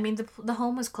 the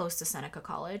home was close to Seneca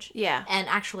College. Yeah. And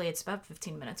actually, it's about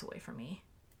 15 minutes away from me.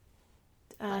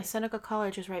 Seneca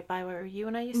College is right by where you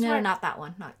and I used to work. No, not that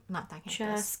one. Not that campus.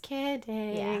 Just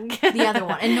kidding. Yeah. The other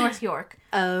one, in North York.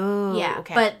 Oh, yeah,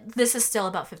 okay. But this is still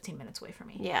about 15 minutes away from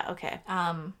me. Yeah, okay.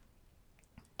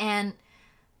 And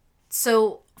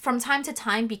so from time to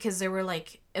time, because there were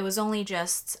like, it was only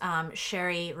just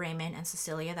Sherry, Raymond, and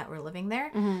Cecilia that were living there.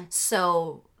 Mm-hmm.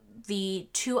 So the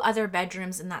 2 other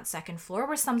bedrooms in that second floor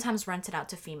were sometimes rented out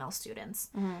to female students.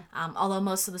 Mm-hmm. Although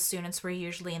most of the students were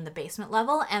usually in the basement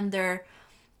level, and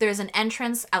there's an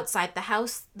entrance outside the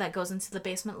house that goes into the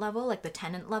basement level, like the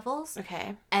tenant levels.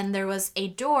 Okay. And there was a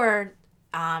door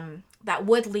that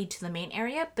would lead to the main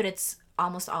area, but it's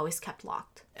almost always kept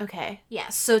locked. Okay. Yeah,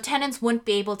 so tenants wouldn't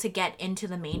be able to get into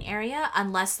the main area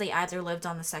unless they either lived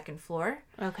on the second floor.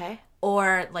 Okay.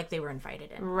 Or, like, they were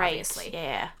invited in, right. Obviously.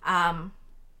 Yeah.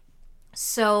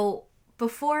 So,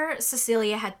 before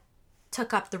Cecilia had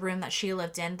took up the room that she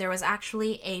lived in, there was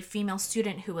actually a female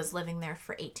student who was living there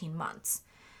for 18 months.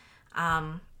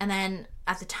 And then,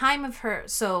 at the time of her...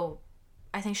 So,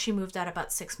 I think she moved out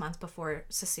about 6 months before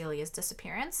Cecilia's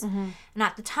disappearance. Mm-hmm. And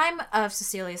at the time of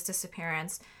Cecilia's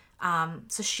disappearance...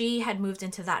 so she had moved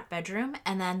into that bedroom,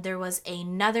 and then there was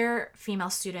another female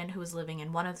student who was living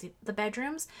in one of the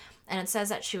bedrooms, and it says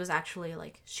that she was actually,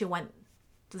 like, she went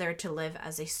there to live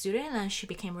as a student, and she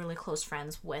became really close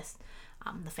friends with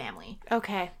the family.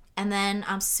 Okay. And then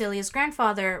Cecilia's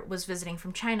grandfather was visiting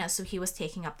from China, so he was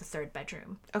taking up the third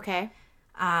bedroom. Okay.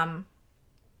 And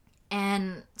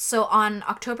so on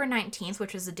October 19th,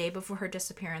 which was the day before her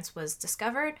disappearance was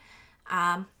discovered,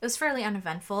 it was fairly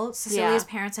uneventful. Cecilia's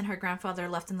parents and her grandfather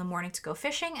left in the morning to go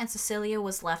fishing, and Cecilia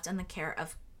was left in the care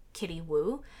of Kitty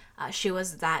Wu. She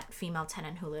was that female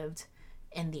tenant who lived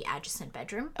in the adjacent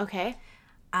bedroom. Okay.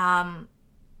 And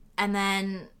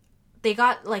then they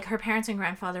got, like, her parents and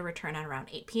grandfather returned at around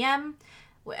 8 p.m.,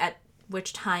 at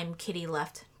which time Kitty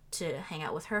left to hang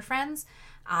out with her friends.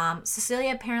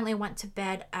 Cecilia apparently went to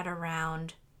bed at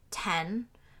around 10.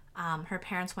 Her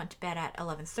parents went to bed at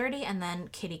 11:30, and then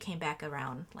Kitty came back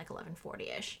around, like,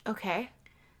 11:40-ish. Okay.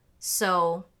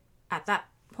 So, at that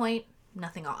point,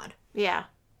 nothing odd. Yeah.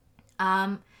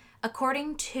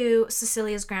 According to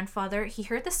Cecilia's grandfather, he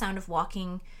heard the sound of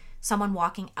someone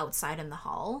walking outside in the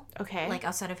hall. Okay. Like,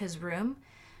 outside of his room.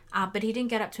 But he didn't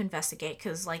get up to investigate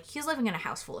because, like, he's living in a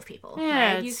house full of people.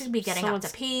 Yeah, right? You could be getting up to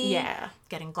pee. Yeah.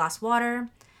 Getting glass water.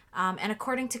 And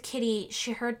according to Kitty,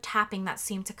 she heard tapping that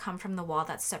seemed to come from the wall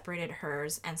that separated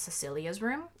hers and Cecilia's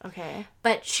room. Okay.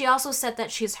 But she also said that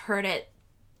she's heard it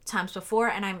times before,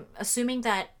 and I'm assuming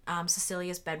that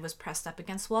Cecilia's bed was pressed up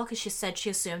against the wall because she said she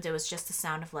assumed it was just the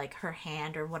sound of, like, her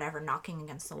hand or whatever knocking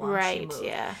against the wall. Right, and she moved.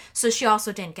 yeah. So she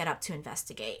also didn't get up to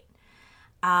investigate.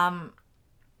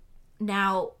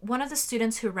 Now, one of the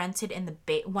students who rented in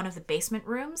one of the basement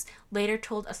rooms later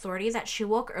told authorities that she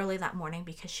woke early that morning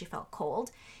because she felt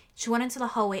cold. She went into the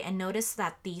hallway and noticed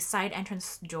that the side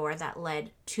entrance door that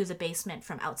led to the basement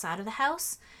from outside of the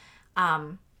house,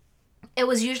 it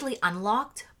was usually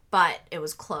unlocked, but it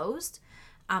was closed.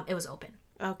 It was open.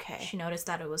 Okay. She noticed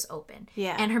that it was open.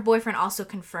 Yeah. And her boyfriend also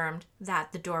confirmed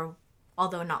that the door,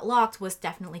 although not locked, was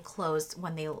definitely closed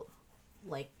when they,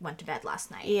 like, went to bed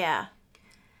last night. Yeah.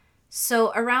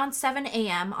 So around 7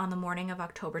 a.m. on the morning of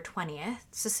October 20th,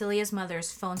 Cecilia's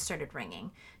mother's phone started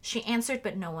ringing. She answered,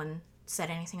 but no one said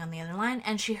anything on the other line.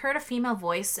 And she heard a female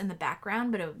voice in the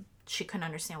background, but she couldn't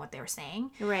understand what they were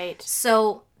saying. Right.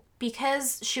 So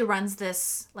because she runs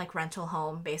this, like, rental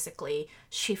home, basically,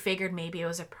 she figured maybe it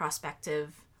was a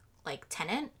prospective, like,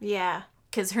 tenant. Yeah.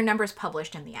 Because her number's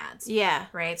published in the ads. Yeah.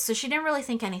 Right? So she didn't really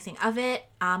think anything of it.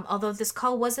 Although this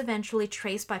call was eventually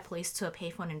traced by police to a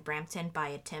payphone in Brampton by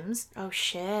a Tim's. Oh,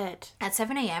 shit. At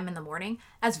 7 a.m. in the morning.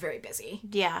 That's very busy.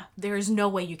 Yeah. There's no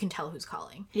way you can tell who's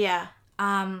calling. Yeah.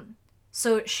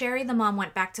 So Sherry, the mom,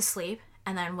 went back to sleep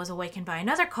and then was awakened by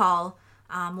another call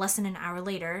less than an hour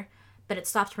later. But it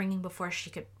stopped ringing before she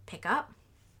could pick up.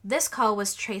 This call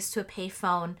was traced to a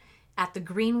payphone at the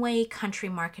Greenway Country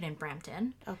Market in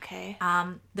Brampton. Okay.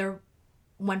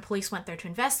 When police went there to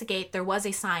investigate, there was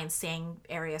a sign saying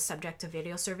area subject to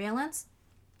video surveillance.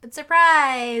 But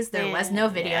surprise, there was no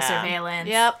video surveillance.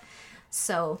 Yep.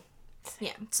 So,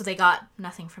 yeah, so they got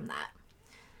nothing from that.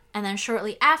 And then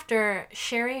shortly after,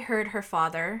 Sherry heard her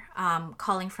father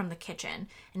calling from the kitchen,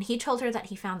 and he told her that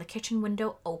he found the kitchen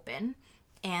window open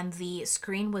and the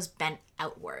screen was bent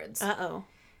outwards. Uh-oh.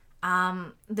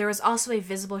 There was also a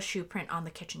visible shoe print on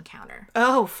the kitchen counter.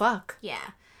 Oh, fuck.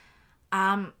 Yeah.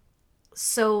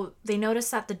 So they noticed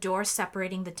that the door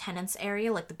separating the tenant's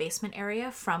area, like the basement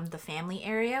area, from the family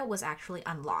area was actually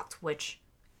unlocked, which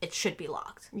it should be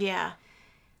locked. Yeah.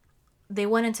 They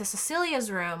went into Cecilia's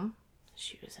room,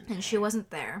 She and she wasn't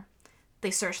there.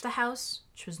 They searched the house.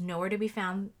 She was nowhere to be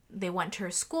found. They went to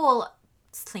her school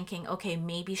thinking, okay,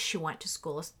 maybe she went to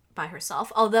school by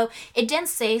herself. Although it didn't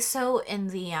say so in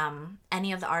the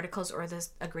any of the articles or the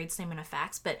agreed statement of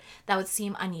facts, but that would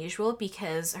seem unusual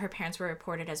because her parents were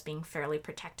reported as being fairly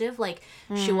protective. Like,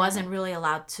 she wasn't really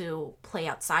allowed to play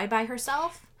outside by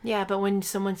herself. Yeah, but when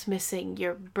someone's missing,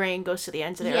 your brain goes to the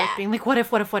ends of the Yeah. earth, being like, what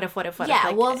if? Yeah,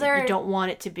 Like, well, you don't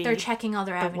want it to be. They're checking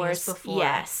other the avenues worst. before.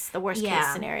 Yes, the worst Yeah.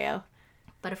 case scenario.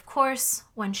 But of course,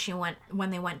 when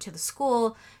they went to the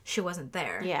school, she wasn't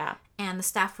there. Yeah. And the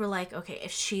staff were like, okay,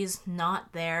 if she's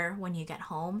not there when you get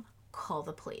home, call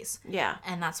the police. Yeah.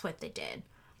 And that's what they did.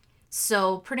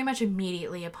 So pretty much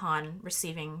immediately upon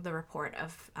receiving the report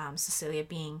of Cecilia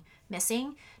being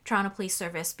missing, Toronto Police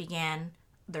Service began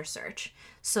their search.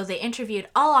 So they interviewed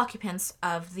all occupants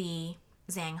of the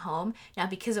Zhang home. Now,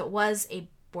 because it was a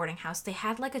boarding house, they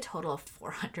had like a total of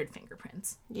 400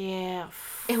 fingerprints. Yeah.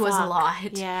 It was a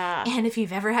lot. Yeah. And if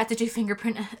you've ever had to do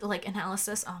fingerprint like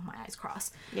analysis, oh, my eyes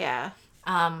cross. Yeah.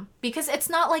 Because it's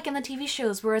not like in the TV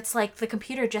shows where it's like the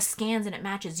computer just scans and it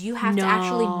matches. You have to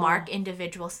actually mark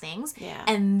individual things. Yeah.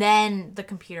 And then the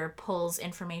computer pulls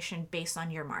information based on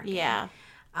your marking. Yeah.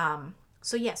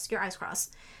 So yes, your eyes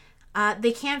crossed.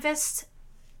 They canvassed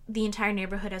the entire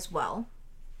neighborhood as well.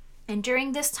 And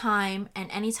during this time and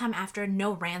any time after,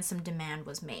 no ransom demand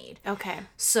was made. Okay.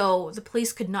 So the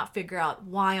police could not figure out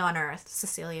why on earth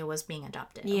Cecilia was being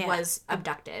abducted.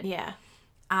 Yeah.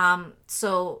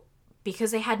 So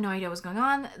because they had no idea what was going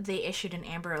on, they issued an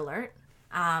Amber Alert.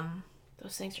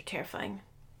 Those things are terrifying.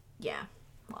 Yeah.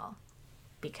 Well,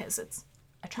 because it's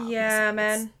a child. Yeah,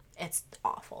 man. It's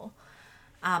awful.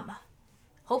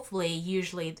 Hopefully,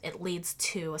 usually it leads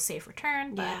to a safe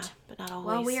return, but not always.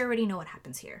 Well, we already know what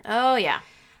happens here. Oh, yeah.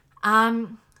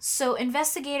 So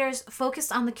investigators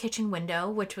focused on the kitchen window,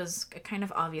 which was a kind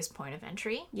of obvious point of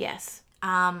entry. Yes.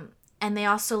 And they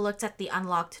also looked at the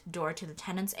unlocked door to the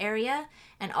tenant's area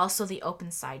and also the open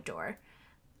side door,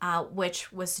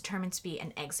 which was determined to be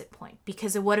an exit point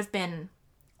because it would have been,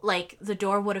 like, the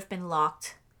door would have been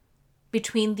locked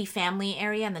between the family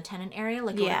area and the tenant area.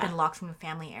 Like, it would have been locked from the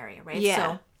family area, right? Yeah.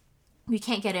 So we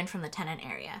can't get in from the tenant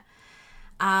area.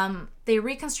 They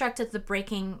reconstructed the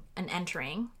breaking and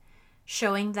entering,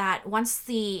 showing that once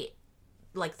the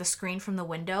screen from the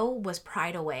window was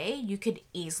pried away, you could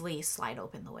easily slide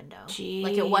open the window. Jeez.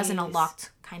 Like, it wasn't a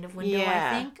locked kind of window,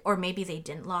 I think. Or maybe they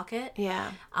didn't lock it.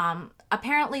 Yeah.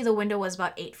 Apparently, the window was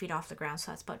about 8 feet off the ground,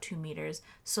 so that's about 2 meters.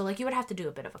 So, like, you would have to do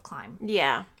a bit of a climb.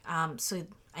 Yeah. So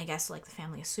I guess, like, the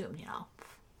family assumed,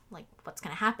 like, what's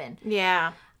going to happen?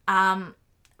 Yeah.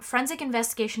 Forensic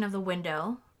investigation of the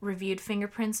window reviewed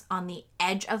fingerprints on the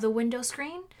edge of the window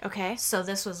screen. Okay. So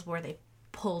this was where they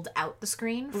pulled out the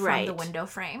screen from Right. the window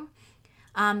frame.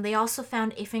 They also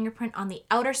found a fingerprint on the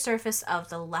outer surface of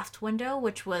the left window,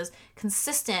 which was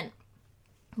consistent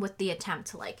with the attempt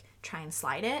to, like, try and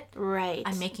slide it. Right.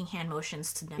 I'm making hand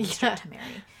motions to demonstrate to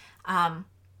Mary.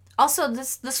 Also,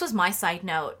 this was my side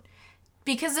note.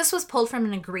 Because this was pulled from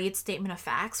an agreed statement of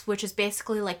facts, which is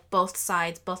basically, like, both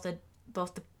sides, both the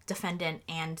defendant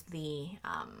and the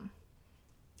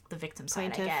victim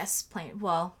side, Plaintiff. I guess.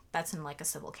 Well, that's in, like, a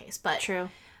civil case. But True.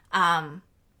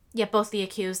 yeah, both the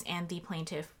accused and the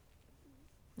plaintiff.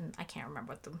 I can't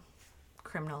remember what the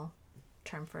criminal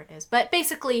term for it is. But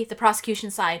basically, the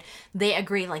prosecution side, they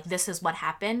agree, like, this is what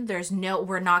happened.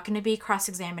 We're not going to be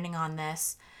cross-examining on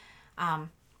this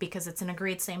because it's an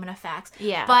agreed statement of facts.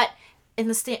 Yeah. But in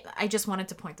the I just wanted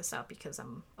to point this out because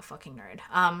I'm a fucking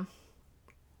nerd.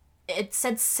 It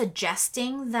said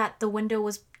suggesting that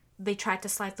they tried to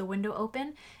slide the window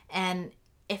open, and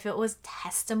if it was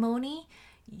testimony,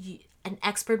 an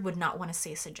expert would not want to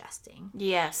say suggesting.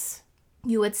 Yes.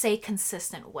 You would say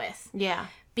consistent with. Yeah.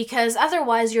 Because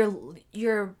otherwise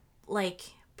you're like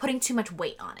putting too much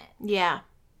weight on it. Yeah.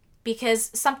 Because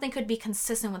something could be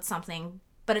consistent with something,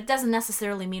 but it doesn't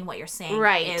necessarily mean what you're saying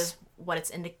is what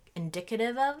it's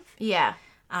indicative of. Yeah.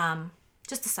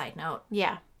 Just a side note.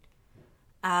 Yeah.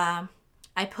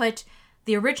 I put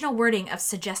the original wording of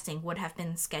suggesting would have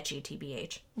been sketchy,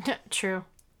 TBH. True.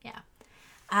 Yeah.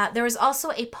 There was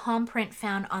also a palm print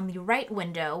found on the right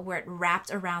window where it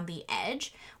wrapped around the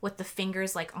edge with the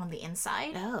fingers, like, on the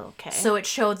inside. Oh, okay. So it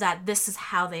showed that this is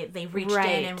how they reached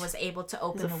in and was able to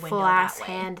open the window glass that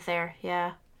way. hand there.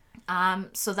 Yeah.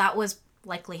 So that was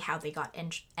likely how they got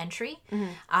entry.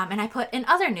 And I put, in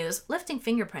other news, lifting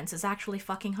fingerprints is actually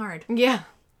fucking hard. Yeah.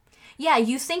 Yeah,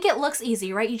 you think it looks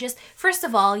easy, right? First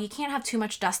of all, you can't have too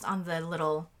much dust on the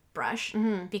little brush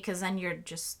because then you're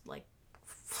just like...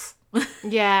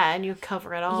 Yeah, and you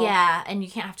cover it all. Yeah, and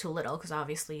you can't have too little because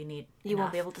obviously you need You enough.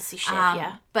 won't be able to see shit,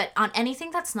 yeah. But on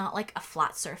anything that's not like a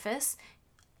flat surface,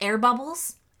 air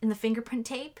bubbles in the fingerprint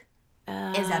tape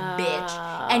is a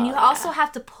bitch. And you also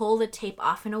have to pull the tape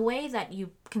off in a way that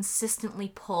you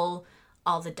consistently pull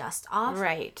all the dust off.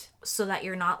 Right. So that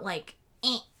you're not like,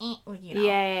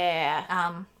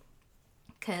 Yeah.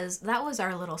 Because that was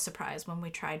our little surprise when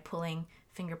we tried pulling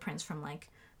fingerprints from, like,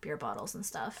 beer bottles and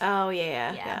stuff. Oh,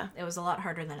 yeah. It was a lot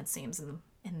harder than it seems in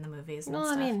the movies and Well,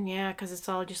 stuff. I mean, yeah, because it's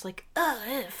all just like,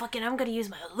 fucking, I'm gonna use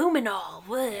my luminol.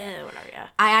 Whatever, yeah.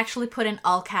 I actually put in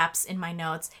all caps in my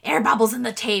notes, air bubbles in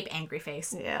the tape, angry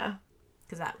face. Yeah.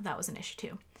 Because that was an issue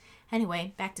too.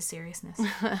 Anyway, back to seriousness.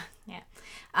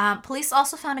 Yeah. Police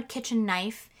also found a kitchen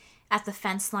knife at the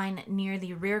fence line near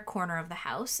the rear corner of the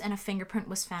house, and a fingerprint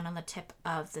was found on the tip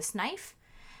of this knife.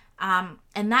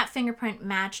 And that fingerprint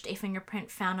matched a fingerprint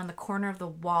found on the corner of the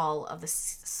wall of the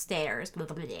stairs.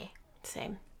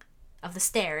 Same. Of the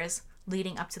stairs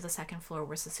leading up to the second floor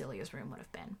where Cecilia's room would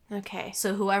have been. Okay.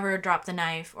 So whoever dropped the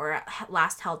knife or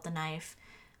last held the knife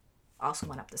also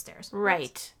went up the stairs. Right.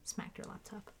 Oops. Smacked your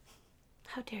laptop.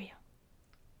 How dare you?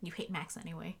 You hate Max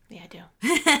anyway. Yeah,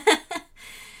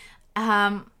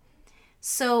 I do.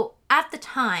 So at the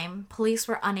time, police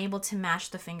were unable to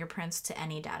match the fingerprints to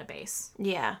any database.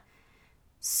 Yeah.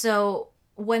 So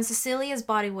when Cecilia's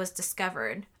body was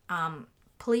discovered,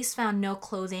 Police found no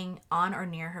clothing on or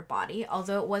near her body,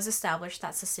 although it was established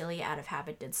that Cecilia, out of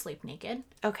habit, did sleep naked.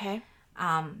 Okay.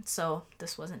 So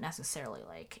this wasn't necessarily,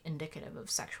 like, indicative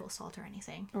of sexual assault or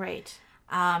anything. Right.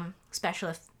 Especially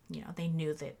if, they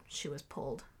knew that she was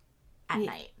pulled at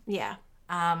night. Yeah.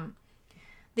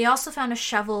 They also found a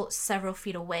shovel several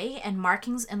feet away, and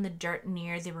markings in the dirt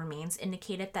near the remains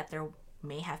indicated that there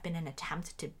may have been an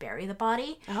attempt to bury the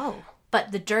body. Oh.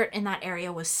 But the dirt in that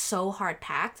area was so hard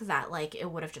packed that, like,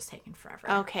 it would have just taken forever.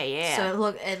 Okay, yeah. So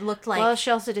it looked like... Well, she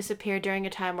also disappeared during a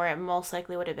time where it most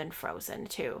likely would have been frozen,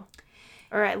 too.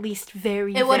 Or at least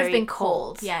very, It would very have been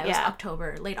cold. cold. Yeah, it was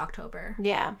October, late October.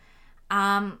 Yeah.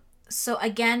 So,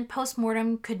 again,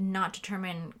 postmortem could not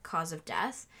determine cause of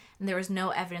death, and there was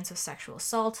no evidence of sexual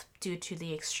assault due to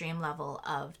the extreme level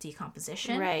of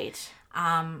decomposition. Right.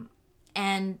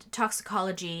 And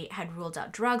toxicology had ruled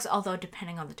out drugs, although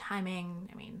depending on the timing,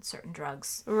 I mean, certain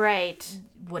drugs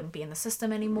wouldn't be in the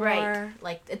system anymore. Right.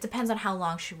 Like, it depends on how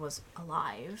long she was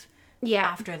alive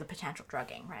after the potential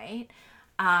drugging, right?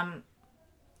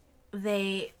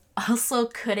 They also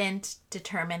couldn't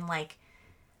determine, like,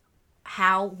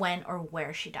 how, when, or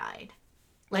where she died.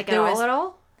 Like at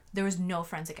all? There was no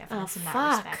forensic evidence in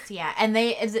that respect. Yeah, and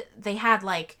they had,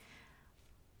 like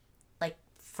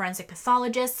forensic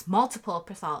pathologists, multiple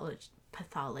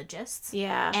pathologists.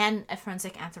 Yeah. And a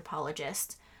forensic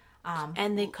anthropologist.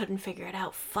 And they couldn't figure it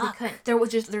out. Fuck. There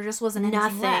just wasn't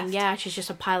anything left. Yeah, she's just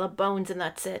a pile of bones and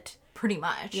that's it. Pretty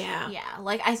much. Yeah. Yeah.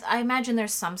 Like, I imagine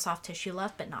there's some soft tissue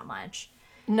left, but not much.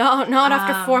 No, not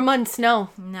after 4 months, no.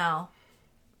 No.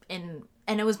 And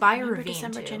it was by a ravine,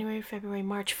 December, too. January, February,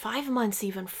 March. 5 months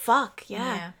even. Fuck,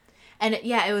 yeah. And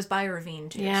it was by a ravine,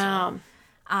 too. Yeah.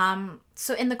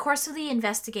 So in the course of the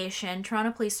investigation,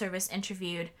 Toronto Police Service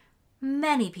interviewed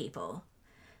many people.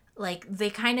 Like, they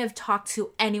kind of talked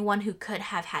to anyone who could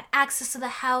have had access to the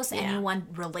house, anyone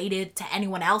related to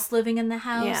anyone else living in the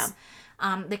house.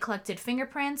 Yeah. They collected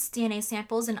fingerprints, DNA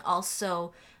samples, and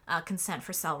also consent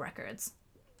for cell records.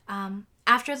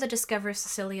 After the discovery of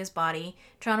Cecilia's body,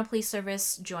 Toronto Police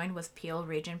Service joined with Peel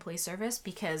Region Police Service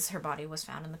because her body was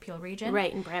found in the Peel Region.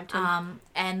 Right, in Brampton.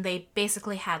 And they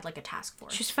basically had, like, a task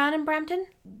force. She's found in Brampton?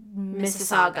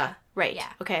 Mississauga. Right.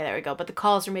 Yeah. Okay, there we go. But the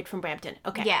calls are made from Brampton.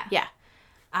 Okay. Yeah. Yeah.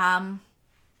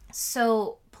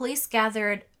 So police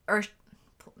gathered...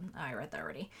 I read that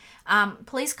already.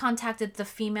 Police contacted the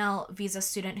female visa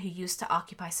student who used to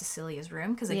occupy Cecilia's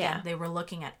room because, again, they were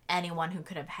looking at anyone who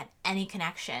could have had any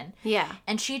connection. Yeah.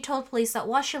 And she told police that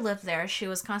while she lived there, she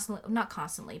was not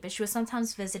constantly, but she was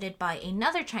sometimes visited by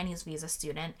another Chinese visa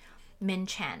student, Min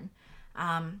Chen.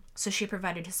 So she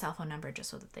provided his cell phone number just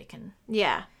so that they can...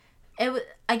 Yeah.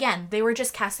 Again, they were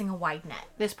just casting a wide net.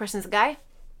 This person's a guy?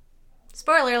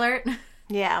 Spoiler alert.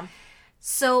 Yeah.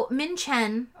 So Min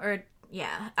Chen,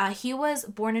 he was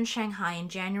born in Shanghai on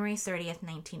January 30th,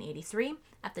 1983.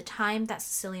 At the time that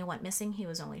Cecilia went missing, he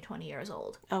was only 20 years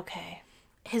old. Okay.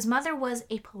 His mother was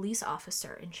a police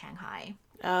officer in Shanghai.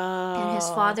 Oh. And his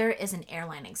father is an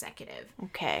airline executive.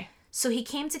 Okay. So he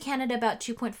came to Canada about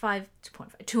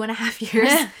 2.5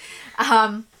 years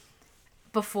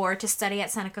before to study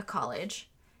at Seneca College,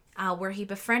 where he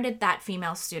befriended that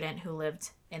female student who lived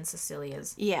in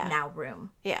Cecilia's now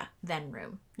room. Yeah. Then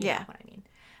room. You know what I mean.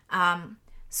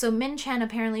 So Min Chen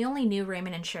apparently only knew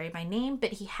Raymond and Sherry by name,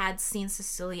 but he had seen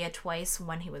Cecilia twice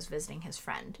when he was visiting his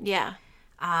friend. Yeah.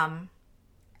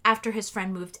 After his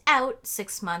friend moved out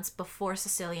 6 months before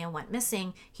Cecilia went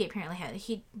missing, he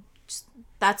apparently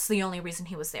that's the only reason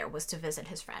he was there, was to visit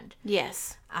his friend.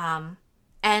 Yes.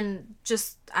 And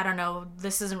just, I don't know,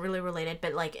 this isn't really related,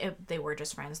 but, like, they were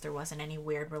just friends. There wasn't any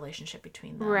weird relationship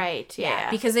between them. Right, yeah.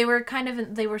 Because they were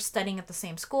they were studying at the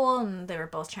same school, and they were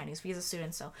both Chinese visa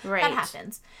students, so that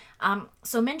happens.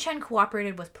 So Min Chen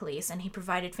cooperated with police, and he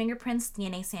provided fingerprints,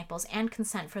 DNA samples, and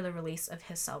consent for the release of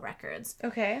his cell records.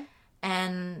 Okay.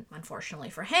 And unfortunately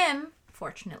for him,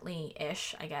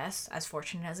 fortunately-ish, I guess, as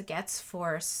fortunate as it gets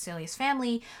for Cecilia's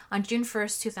family, on June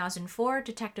 1st, 2004,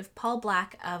 Detective Paul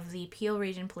Black of the Peel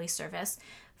Region Police Service,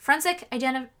 Forensic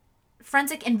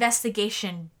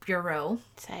Investigation Bureau.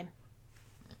 Same.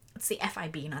 It's the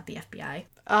FIB, not the FBI.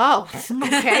 Oh,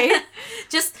 okay.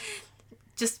 just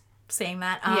saying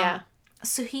that. Yeah.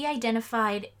 So he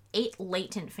identified 8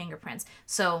 latent fingerprints.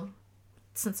 So,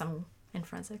 since I'm in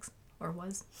forensics, or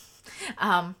was,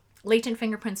 latent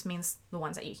fingerprints means the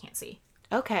ones that you can't see.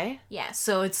 Okay. Yeah,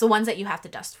 so it's the ones that you have to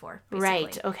dust for, basically.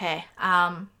 Right, okay.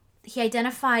 He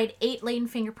identified 8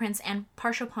 latent fingerprints and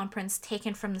partial palm prints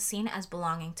taken from the scene as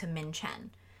belonging to Min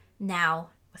Chen. Now,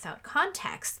 without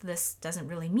context, this doesn't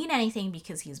really mean anything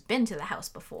because he's been to the house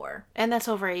before. And that's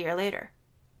over a year later.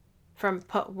 From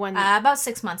when? About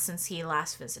 6 months since he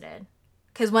last visited.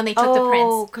 Because when they took the prince...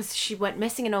 Oh, because she went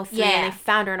missing in 03 and they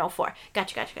found her in 04.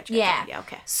 Gotcha. Yeah. Yeah,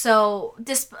 okay. So,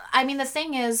 the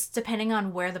thing is, depending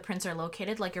on where the prints are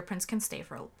located, like, your prince can stay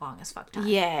for a long as fuck time.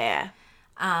 Yeah.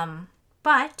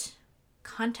 But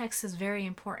context is very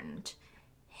important.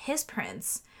 His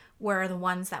prints were the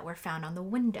ones that were found on the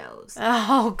windows.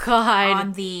 Oh, God.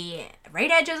 On the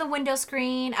right edge of the window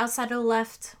screen, outside of the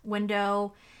left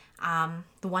window,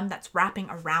 the one that's wrapping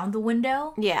around the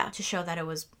window. Yeah. To show that it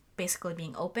was basically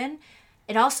being open.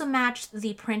 It also matched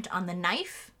the print on the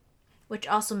knife, which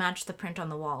also matched the print on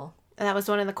the wall. And that was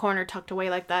one in the corner tucked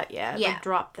away like that. Yeah. Like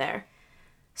dropped there.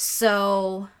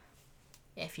 So,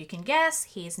 if you can guess,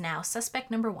 he's now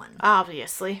suspect number 1.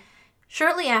 Obviously.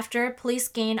 Shortly after, police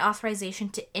gained authorization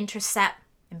to intercept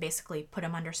and basically put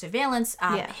him under surveillance,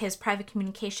 his private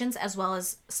communications as well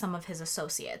as some of his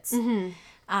associates.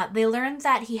 Mm-hmm. They learned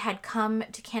that he had come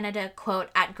to Canada, quote,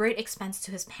 at great expense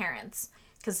to his parents,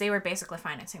 because they were basically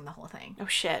financing the whole thing. Oh,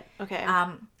 shit. Okay.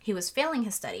 He was failing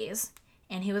his studies,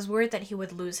 and he was worried that he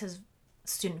would lose his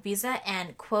student visa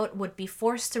and, quote, would be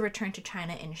forced to return to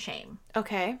China in shame.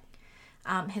 Okay.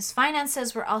 His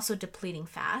finances were also depleting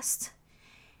fast,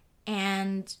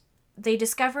 and they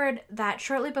discovered that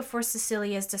shortly before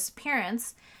Cecilia's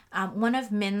disappearance, one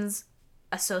of Min's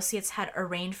associates had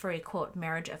arranged for a, quote,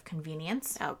 marriage of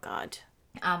convenience. Oh, God.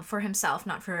 For himself,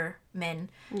 not for Min.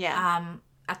 Yeah.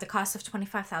 At the cost of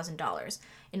 $25,000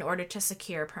 in order to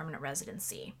secure permanent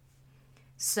residency.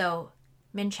 So,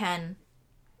 Min Chen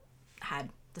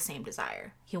had the same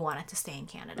desire. He wanted to stay in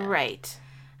Canada. Right.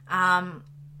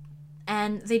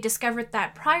 And they discovered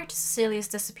that prior to Cecilia's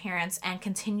disappearance and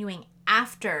continuing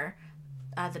after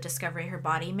the discovery of her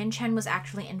body, Min Chen was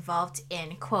actually involved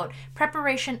in, quote,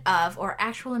 preparation of or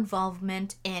actual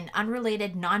involvement in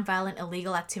unrelated nonviolent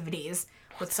illegal activities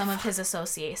with some of his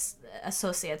associates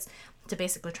to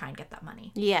basically try and get that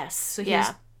money. Yes. So he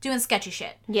was doing sketchy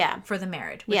shit. Yeah. For the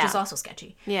marriage, which is also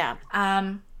sketchy. Yeah.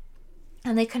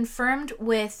 And they confirmed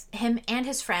with him and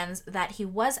his friends that he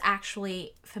was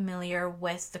actually familiar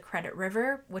with the Credit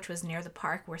River, which was near the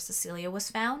park where Cecilia was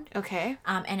found. Okay.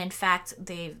 And in fact,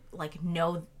 they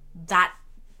know that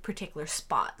particular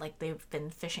spot. Like, they've been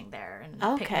fishing there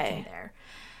and picnicking there.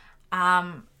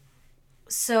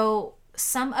 So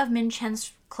some of Min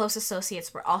Chen's close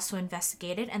associates were also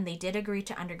investigated, and they did agree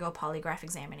to undergo polygraph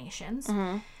examinations.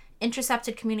 Mm-hmm.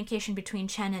 Intercepted communication between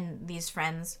Chen and these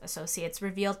friends, associates,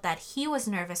 revealed that he was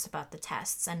nervous about the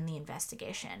tests and the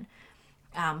investigation.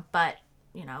 But,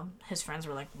 his friends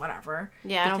were like, whatever.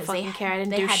 Yeah, I don't fucking care. I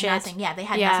didn't do shit. Nothing. Yeah, they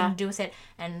had nothing to do with it.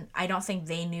 And I don't think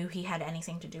they knew he had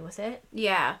anything to do with it.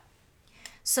 Yeah.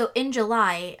 So in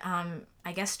July,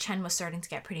 I guess Chen was starting to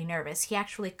get pretty nervous. He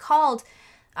actually called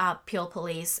Peel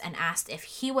Police and asked if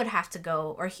he would have to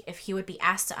go, or if he would be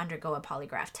asked to undergo a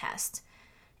polygraph test.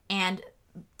 And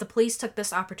the police took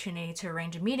this opportunity to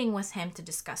arrange a meeting with him to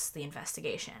discuss the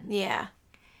investigation. Yeah.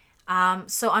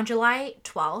 So on July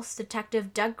 12th,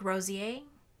 Detective Doug Rosier,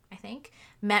 I think,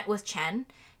 met with Chen,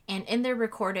 and in their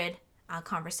recorded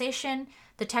conversation,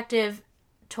 Detective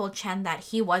told Chen that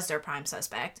he was their prime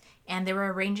suspect, and they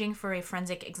were arranging for a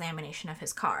forensic examination of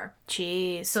his car.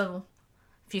 Jeez. So,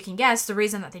 if you can guess, the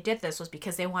reason that they did this was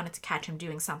because they wanted to catch him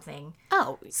doing something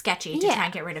sketchy to try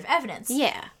and get rid of evidence.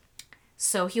 Yeah.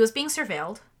 So he was being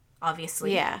surveilled,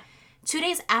 obviously. Yeah. 2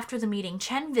 days after the meeting,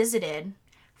 Chen visited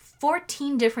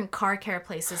 14 different car care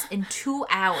places in 2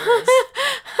 hours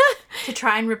to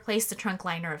try and replace the trunk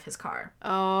liner of his car.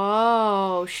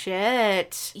 Oh,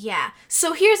 shit. Yeah.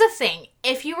 So here's the thing.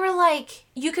 If you were like,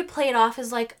 you could play it off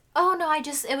as like, oh no,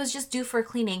 it was just due for a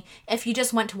cleaning if you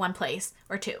just went to one place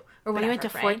or two or whatever. But you went to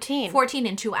 14. 14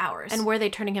 in 2 hours. And were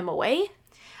they turning him away?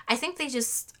 I think they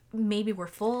just maybe were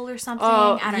full or something.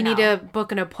 Oh, I don't know. You need to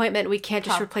book an appointment. We can't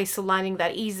just replace the lining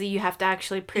that easy. You have to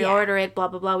actually pre-order it, blah,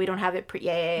 blah, blah. We don't have it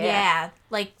Yeah.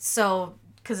 Like, so,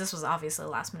 because this was obviously a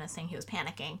last minute thing. He was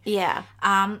panicking. Yeah.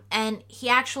 And he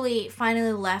actually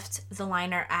finally left the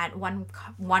liner at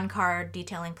one car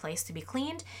detailing place to be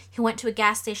cleaned. He went to a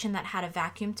gas station that had a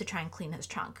vacuum to try and clean his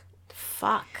trunk.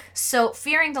 Fuck. So,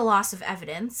 fearing the loss of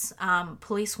evidence,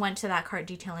 police went to that car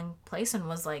detailing place and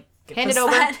was like, hand it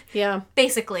over. Yeah.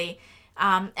 Basically.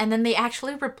 And then they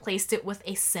actually replaced it with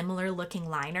a similar looking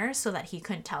liner so that he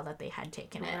couldn't tell that they had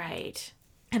taken it. Right.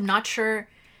 I'm not sure.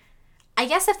 I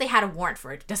guess if they had a warrant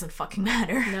for it, it doesn't fucking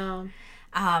matter. No.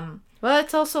 Well,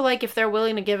 it's also like if they're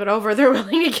willing to give it over, they're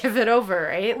willing to give it over,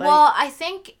 right? Like, well, I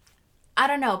think, I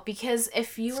don't know, because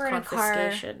if you were in a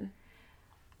car...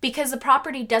 Because the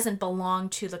property doesn't belong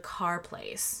to the car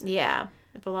place. Yeah.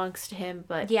 It belongs to him,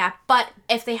 but... Yeah, but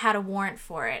if they had a warrant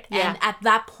for it, and at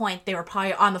that point, they were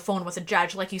probably on the phone with a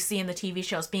judge, like you see in the TV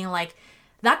shows, being like,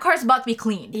 that car's about to be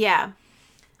cleaned. Yeah.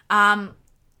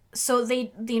 So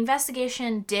the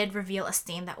investigation did reveal a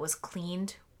stain that was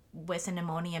cleaned with an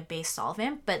ammonia-based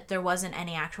solvent, but there wasn't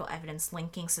any actual evidence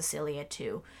linking Cecilia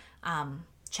to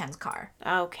Chen's car.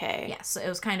 Okay. Yeah, so it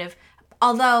was kind of...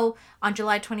 Although, on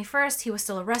July 21st, he was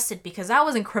still arrested because that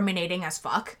was incriminating as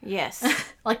fuck. Yes.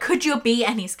 Like, could you be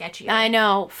any sketchier? I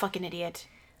know. Fucking idiot.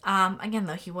 Again,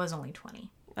 though, he was only 20.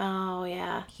 Oh,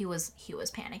 yeah. He was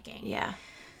panicking. Yeah.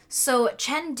 So,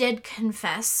 Chen did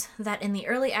confess that in the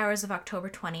early hours of October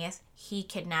 20th, he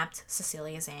kidnapped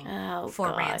Cecilia Zhang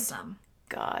for ransom.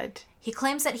 God. He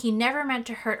claims that he never meant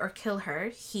to hurt or kill her.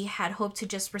 He had hoped to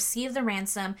just receive the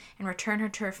ransom and return her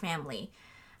to her family.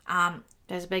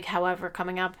 There's a big however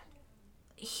coming up.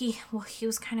 He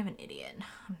was kind of an idiot,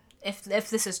 if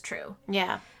this is true.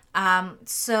 Yeah.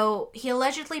 So he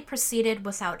allegedly proceeded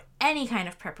without any kind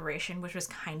of preparation, which was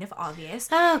kind of obvious.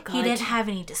 Oh, God. He didn't have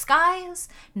any disguise,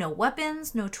 no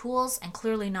weapons, no tools, and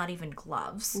clearly not even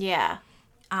gloves. Yeah.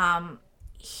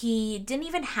 He didn't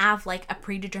even have, like, a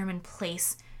predetermined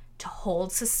place to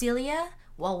hold Cecilia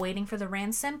while waiting for the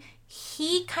ransom.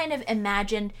 He kind of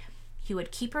imagined he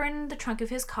would keep her in the trunk of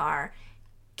his car,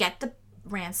 get the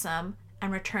ransom,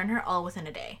 and return her all within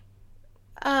a day.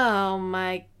 Oh,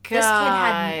 my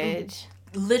God.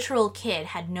 Literal kid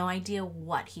had no idea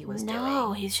what he was doing.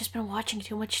 No, he's just been watching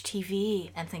too much TV.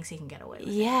 And thinks he can get away with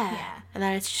it. Yeah. And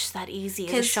that it's just that easy.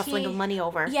 It's shuffling of money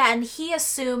over. Yeah, and he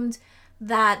assumed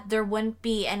that there wouldn't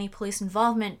be any police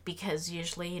involvement because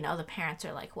usually, the parents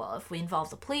are like, well, if we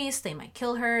involve the police, they might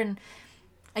kill her. And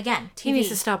again, TV. He needs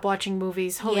to stop watching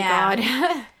movies. Holy God.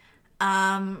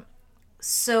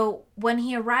 So when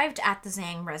he arrived at the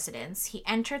Zhang residence, he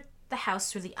entered the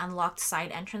house through the unlocked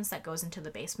side entrance that goes into the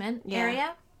basement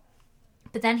area.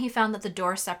 But then he found that the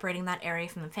door separating that area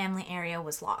from the family area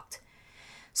was locked.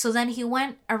 So then he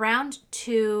went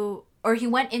into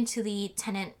the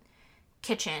tenant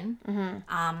kitchen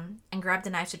and grabbed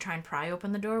the knife to try and pry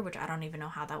open the door, which I don't even know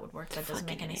how that would work. That doesn't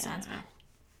make any sense.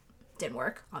 Didn't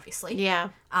work, obviously. Yeah.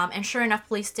 And sure enough,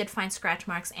 police did find scratch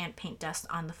marks and paint dust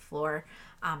on the floor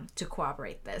to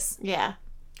corroborate this. Yeah.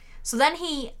 So then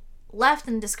he left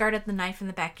and discarded the knife in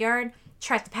the backyard,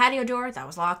 tried the patio door, that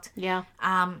was locked. Yeah.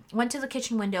 Went to the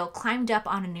kitchen window, climbed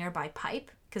up on a nearby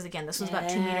pipe, because again, this was about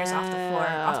 2 meters off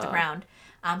the ground.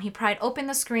 He pried open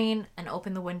the screen and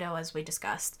opened the window as we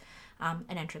discussed, and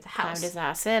entered the house. Climbed his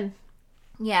ass in.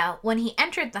 Yeah, when he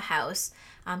entered the house,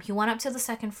 he went up to the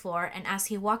second floor, and as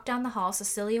he walked down the hall,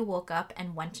 Cecilia woke up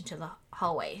and went into the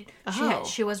hallway. Oh.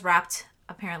 She was wrapped,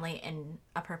 apparently, in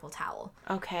a purple towel.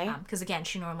 Okay. Because, again,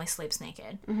 she normally sleeps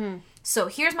naked. Mm-hmm. So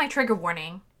here's my trigger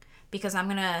warning, because I'm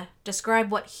going to describe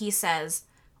what he says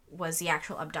was the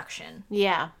actual abduction.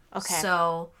 Yeah, okay.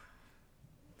 So,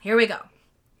 here we go.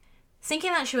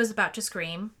 Thinking that she was about to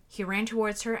scream, he ran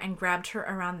towards her and grabbed her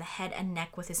around the head and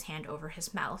neck with his hand over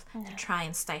his mouth to try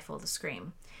and stifle the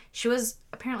scream. She was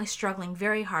apparently struggling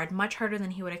very hard, much harder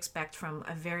than he would expect from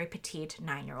a very petite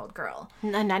 9-year-old girl.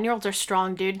 9-year-olds are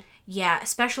strong, dude. Yeah,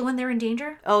 especially when they're in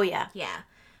danger. Oh, yeah.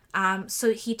 Yeah.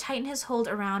 So he tightened his hold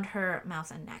around her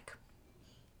mouth and neck.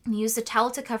 He used a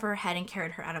towel to cover her head and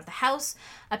carried her out of the house.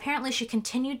 Apparently, she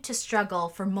continued to struggle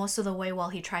for most of the way while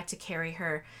he tried to carry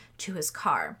her to his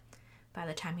car. By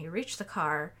the time he reached the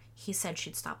car, he said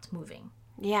she'd stopped moving.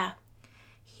 Yeah.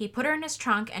 He put her in his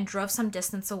trunk and drove some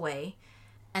distance away,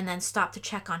 and then stopped to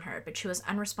check on her, but she was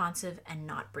unresponsive and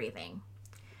not breathing.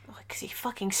 Because he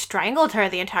fucking strangled her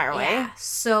the entire way. Yeah.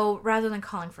 So rather than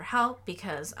calling for help,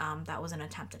 because that was an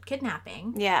attempted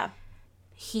kidnapping,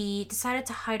 he decided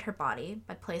to hide her body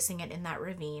by placing it in that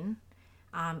ravine.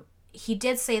 He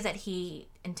did say that he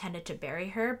intended to bury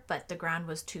her, but the ground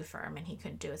was too firm and he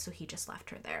couldn't do it, so he just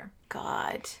left her there.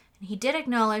 God. And he did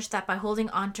acknowledge that by holding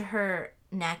onto her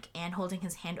neck and holding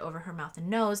his hand over her mouth and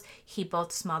nose, he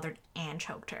both smothered and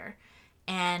choked her.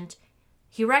 And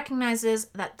he recognizes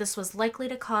that this was likely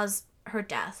to cause her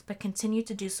death, but continued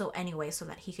to do so anyway so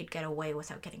that he could get away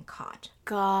without getting caught.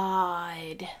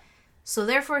 God. So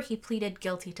therefore, he pleaded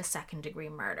guilty to second-degree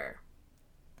murder.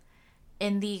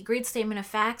 In the agreed statement of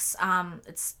facts,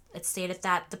 it's stated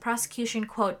that the prosecution,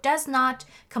 quote, does not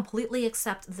completely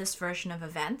accept this version of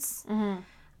events,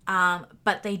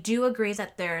 but they do agree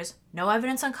that there's no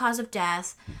evidence on cause of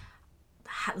death.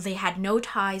 They had no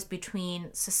ties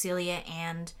between Cecilia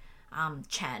and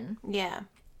Chen. Yeah.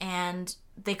 And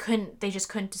they just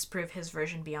couldn't disprove his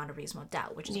version beyond a reasonable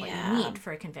doubt, which is what you need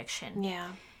for a conviction. Yeah.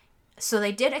 So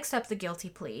they did accept the guilty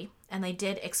plea, and they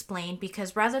did explain,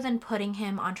 because rather than putting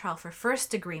him on trial for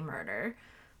first-degree murder,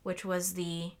 which was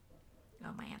the...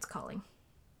 Oh, my aunt's calling.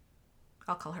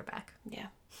 I'll call her back. Yeah.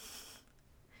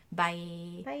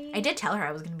 Bye. Bye. I did tell her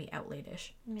I was going to be out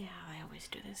late-ish. Yeah, I always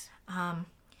do this.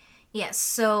 Yes,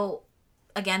 so,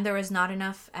 again, there was not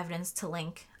enough evidence to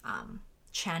link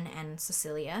Chen and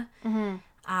Cecilia.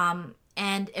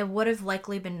 And it would have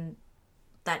likely been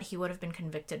that he would have been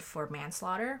convicted for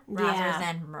manslaughter rather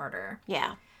than murder.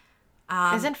 Yeah.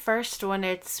 Isn't first when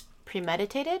it's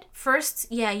premeditated? First,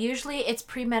 yeah, usually it's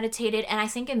premeditated, and I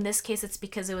think in this case it's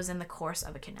because it was in the course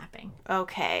of a kidnapping.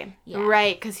 Okay. Yeah.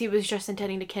 Right, because he was just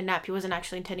intending to kidnap. He wasn't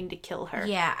actually intending to kill her.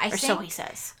 Yeah, or so he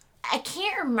says. I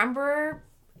can't remember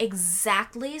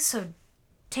exactly, so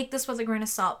take this with a grain of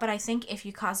salt, but I think if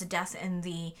you cause a death in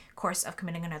the course of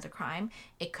committing another crime,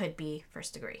 it could be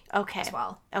first degree. Okay. As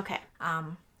well. Okay.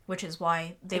 Which is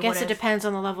why they I guess it depends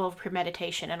on the level of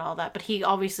premeditation and all that, but he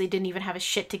obviously didn't even have his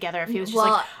shit together if he was just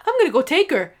like, I'm gonna go take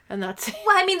her, and that's it.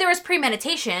 Well, I mean, there was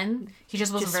premeditation. He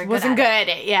just wasn't very good wasn't good at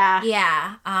it, yeah.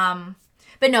 Yeah.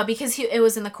 But no, because it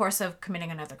was in the course of committing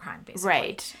another crime, basically.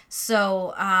 Right.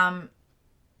 So,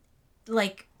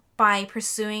 like, by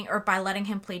pursuing or by letting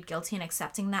him plead guilty and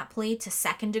accepting that plea to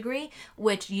second degree,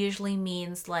 which usually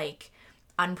means, like,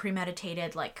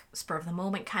 unpremeditated, like, spur of the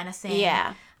moment kind of thing.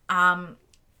 Yeah.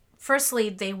 Firstly,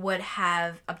 they would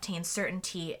have obtained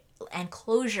certainty and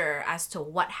closure as to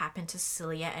what happened to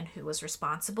Cecilia and who was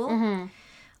responsible.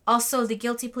 Also, the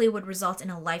guilty plea would result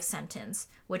in a life sentence,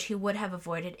 which he would have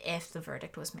avoided if the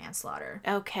verdict was manslaughter.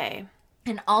 Okay.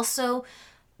 And also,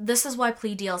 this is why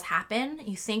plea deals happen.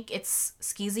 You think it's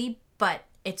skeezy, but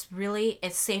it's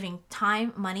saving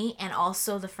time, money, and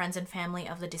also the friends and family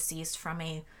of the deceased from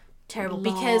a terrible...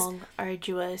 because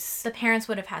arduous. the parents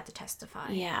would have had to testify.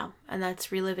 Yeah, and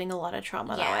that's reliving a lot of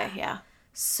trauma that way, yeah.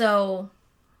 So,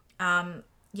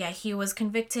 he was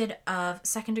convicted of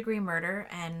second-degree murder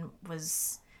and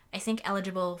was, I think,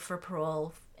 eligible for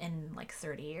parole in, like,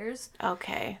 30 years.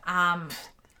 Okay.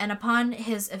 And upon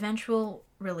his eventual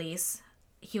release,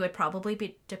 he would probably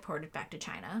be deported back to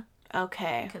China.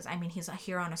 Okay. Because, I mean, he's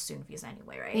here on a student visa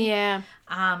anyway, right? Yeah.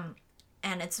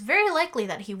 And it's very likely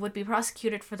that he would be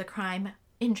prosecuted for the crime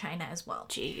in China as well.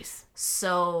 Jeez.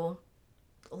 So,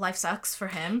 life sucks for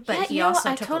him, but yeah, he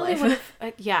also took a life.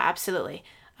 Yeah, absolutely.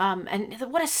 And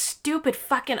what a stupid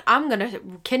fucking... I'm gonna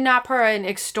kidnap her and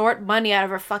extort money out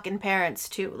of her fucking parents,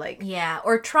 too. Like... Yeah,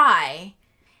 or try.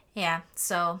 Yeah,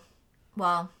 so...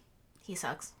 Well, he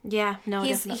sucks. Yeah, no,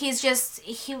 he's just...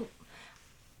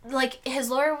 Like,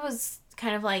 his lawyer was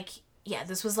kind of like, yeah,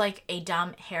 this was like a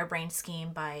dumb harebrained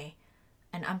scheme by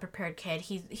an unprepared kid.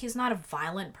 He's not a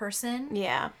violent person.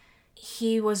 Yeah.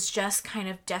 He was just kind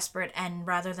of desperate, and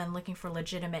rather than looking for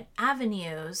legitimate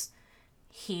avenues,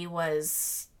 he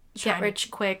was... Get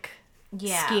rich quick.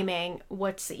 Scheming.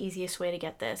 What's the easiest way to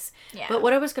get this? Yeah. But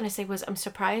what I was going to say was, I'm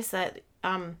surprised that...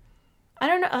 I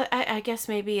don't know. I guess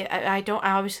maybe... I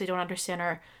obviously don't understand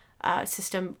our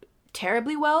system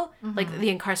terribly well. Like, the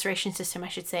incarceration system, I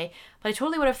should say. But I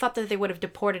totally would have thought that they would have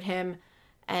deported him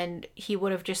and he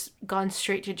would have just gone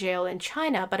straight to jail in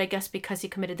China. But I guess because he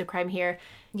committed the crime here,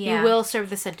 he will serve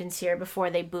the sentence here before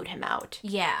they boot him out.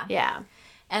 Yeah. Yeah.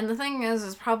 And the thing is,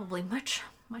 it's probably much,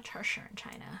 much harsher in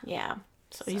China. Yeah.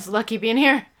 So he's lucky being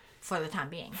here. For the time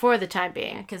being. For the time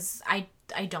being. Because I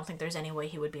don't think there's any way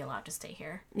he would be allowed to stay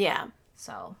here. Yeah.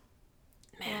 So.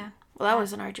 Man. Yeah. Well, that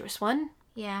was an arduous one.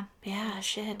 Yeah. Yeah,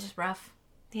 shit. It was rough.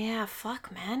 Yeah, fuck,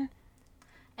 man.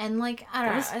 And, like, I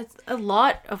don't know. It's a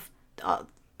lot of...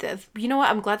 you know what?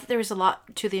 I'm glad that there was a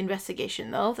lot to the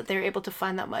investigation, though, that they were able to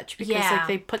find that much. Because, like,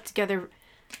 they put together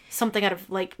something out of,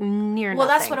 like, near nothing. Well,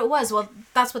 that's what it was. Well,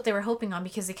 that's what they were hoping on,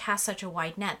 because they cast such a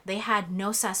wide net. They had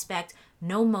no suspect,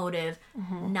 no motive,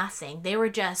 nothing. They were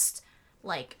just,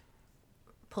 like,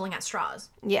 pulling at straws.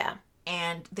 Yeah.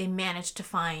 And they managed to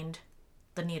find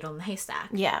the needle in the haystack.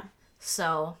 Yeah.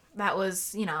 So that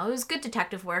was, it was good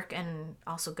detective work and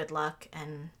also good luck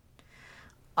and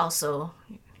also,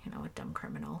 a dumb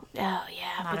criminal. Oh,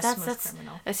 yeah. Not but that's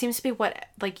criminal. That seems to be what,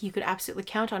 like, you could absolutely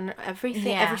count on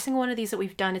everything. Yeah. Every single one of these that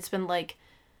we've done, it's been like,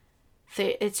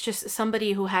 it's just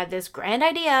somebody who had this grand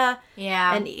idea.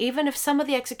 Yeah. And even if some of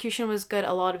the execution was good,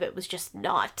 a lot of it was just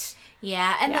not.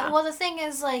 Yeah. And the thing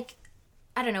is, like,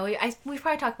 I don't know, we've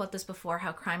probably talked about this before,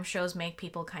 how crime shows make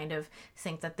people kind of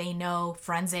think that they know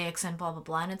forensics and blah, blah,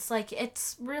 blah. And it's like,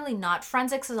 it's really not.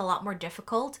 Forensics is a lot more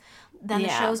difficult than the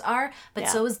shows are, but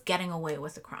so is getting away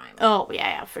with the crime. Oh,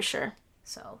 yeah, for sure.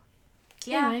 So,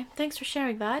 yeah. Anyway, thanks for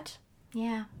sharing that.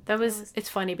 Yeah. It's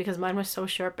funny because mine was so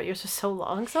short, but yours was so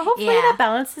long. So hopefully that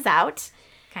balances out.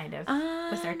 Kind of.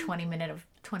 With our 20 minutes of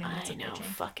bitching.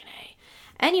 Fucking A.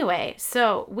 Anyway,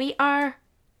 so we are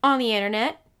on the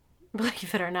internet.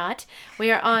 believe it or not.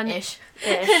 We are on Ish.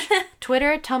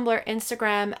 Twitter, Tumblr,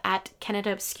 Instagram at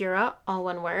Canada Obscura, all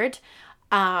one word.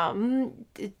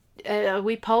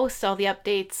 We post all the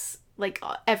updates, like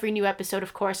every new episode,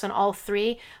 of course, on all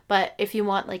three. But if you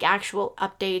want like actual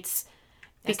updates,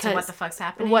 because what the fuck's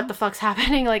happening? What the fuck's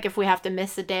happening? Like if we have to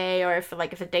miss a day, or if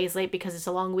a day's late because it's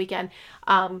a long weekend.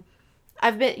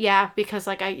 Because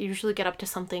like I usually get up to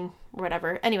something or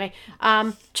whatever. Anyway,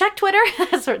 check Twitter.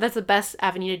 That's the best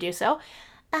avenue to do so.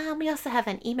 We also have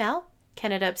an email,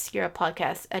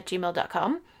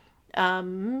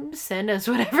 CanadaObscuraPodcast@gmail.com. Send us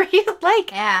whatever you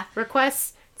like. Yeah.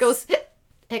 Requests, ghost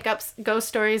hiccups, ghost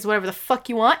stories, whatever the fuck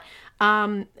you want.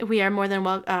 We are more than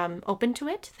open to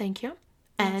it. Thank you.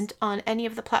 And on any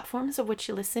of the platforms of which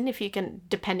you listen, if you can,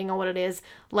 depending on what it is,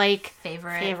 like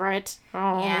favorite.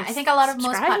 I think a lot of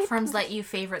most platforms let you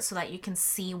favorite so that you can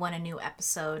see when a new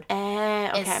episode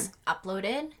is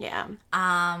uploaded. Yeah.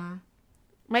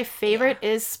 My favorite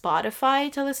is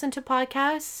Spotify to listen to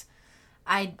podcasts.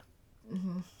 I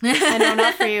know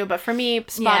not for you, but for me,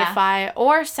 Spotify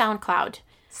or SoundCloud.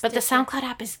 But the SoundCloud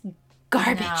app is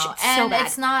garbage. It's so bad.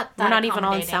 It's not that we're not even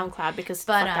on SoundCloud because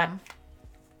fuck that.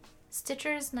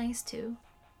 Stitcher is nice too,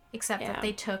 except that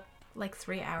they took like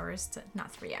 3 hours to,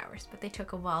 not 3 hours, but they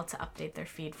took a while to update their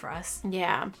feed for us.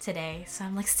 Yeah. Today. So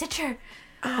I'm like, Stitcher,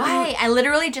 why? I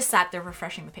literally just sat there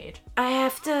refreshing the page.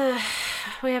 I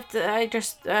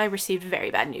received very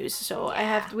bad news, so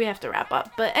we have to wrap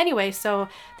up. But anyway, so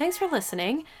thanks for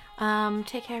listening.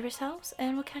 Take care of yourselves,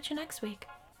 and we'll catch you next week.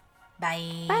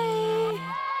 Bye. Bye.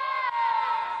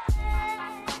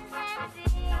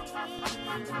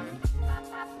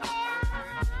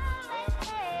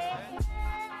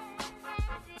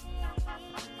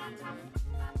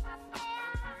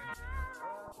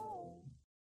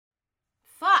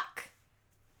 Fuck!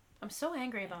 I'm so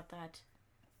angry about that.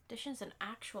 Audition's an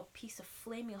actual piece of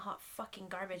flaming hot fucking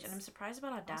garbage, and I'm surprised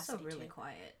about Audacity. Also really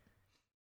quiet.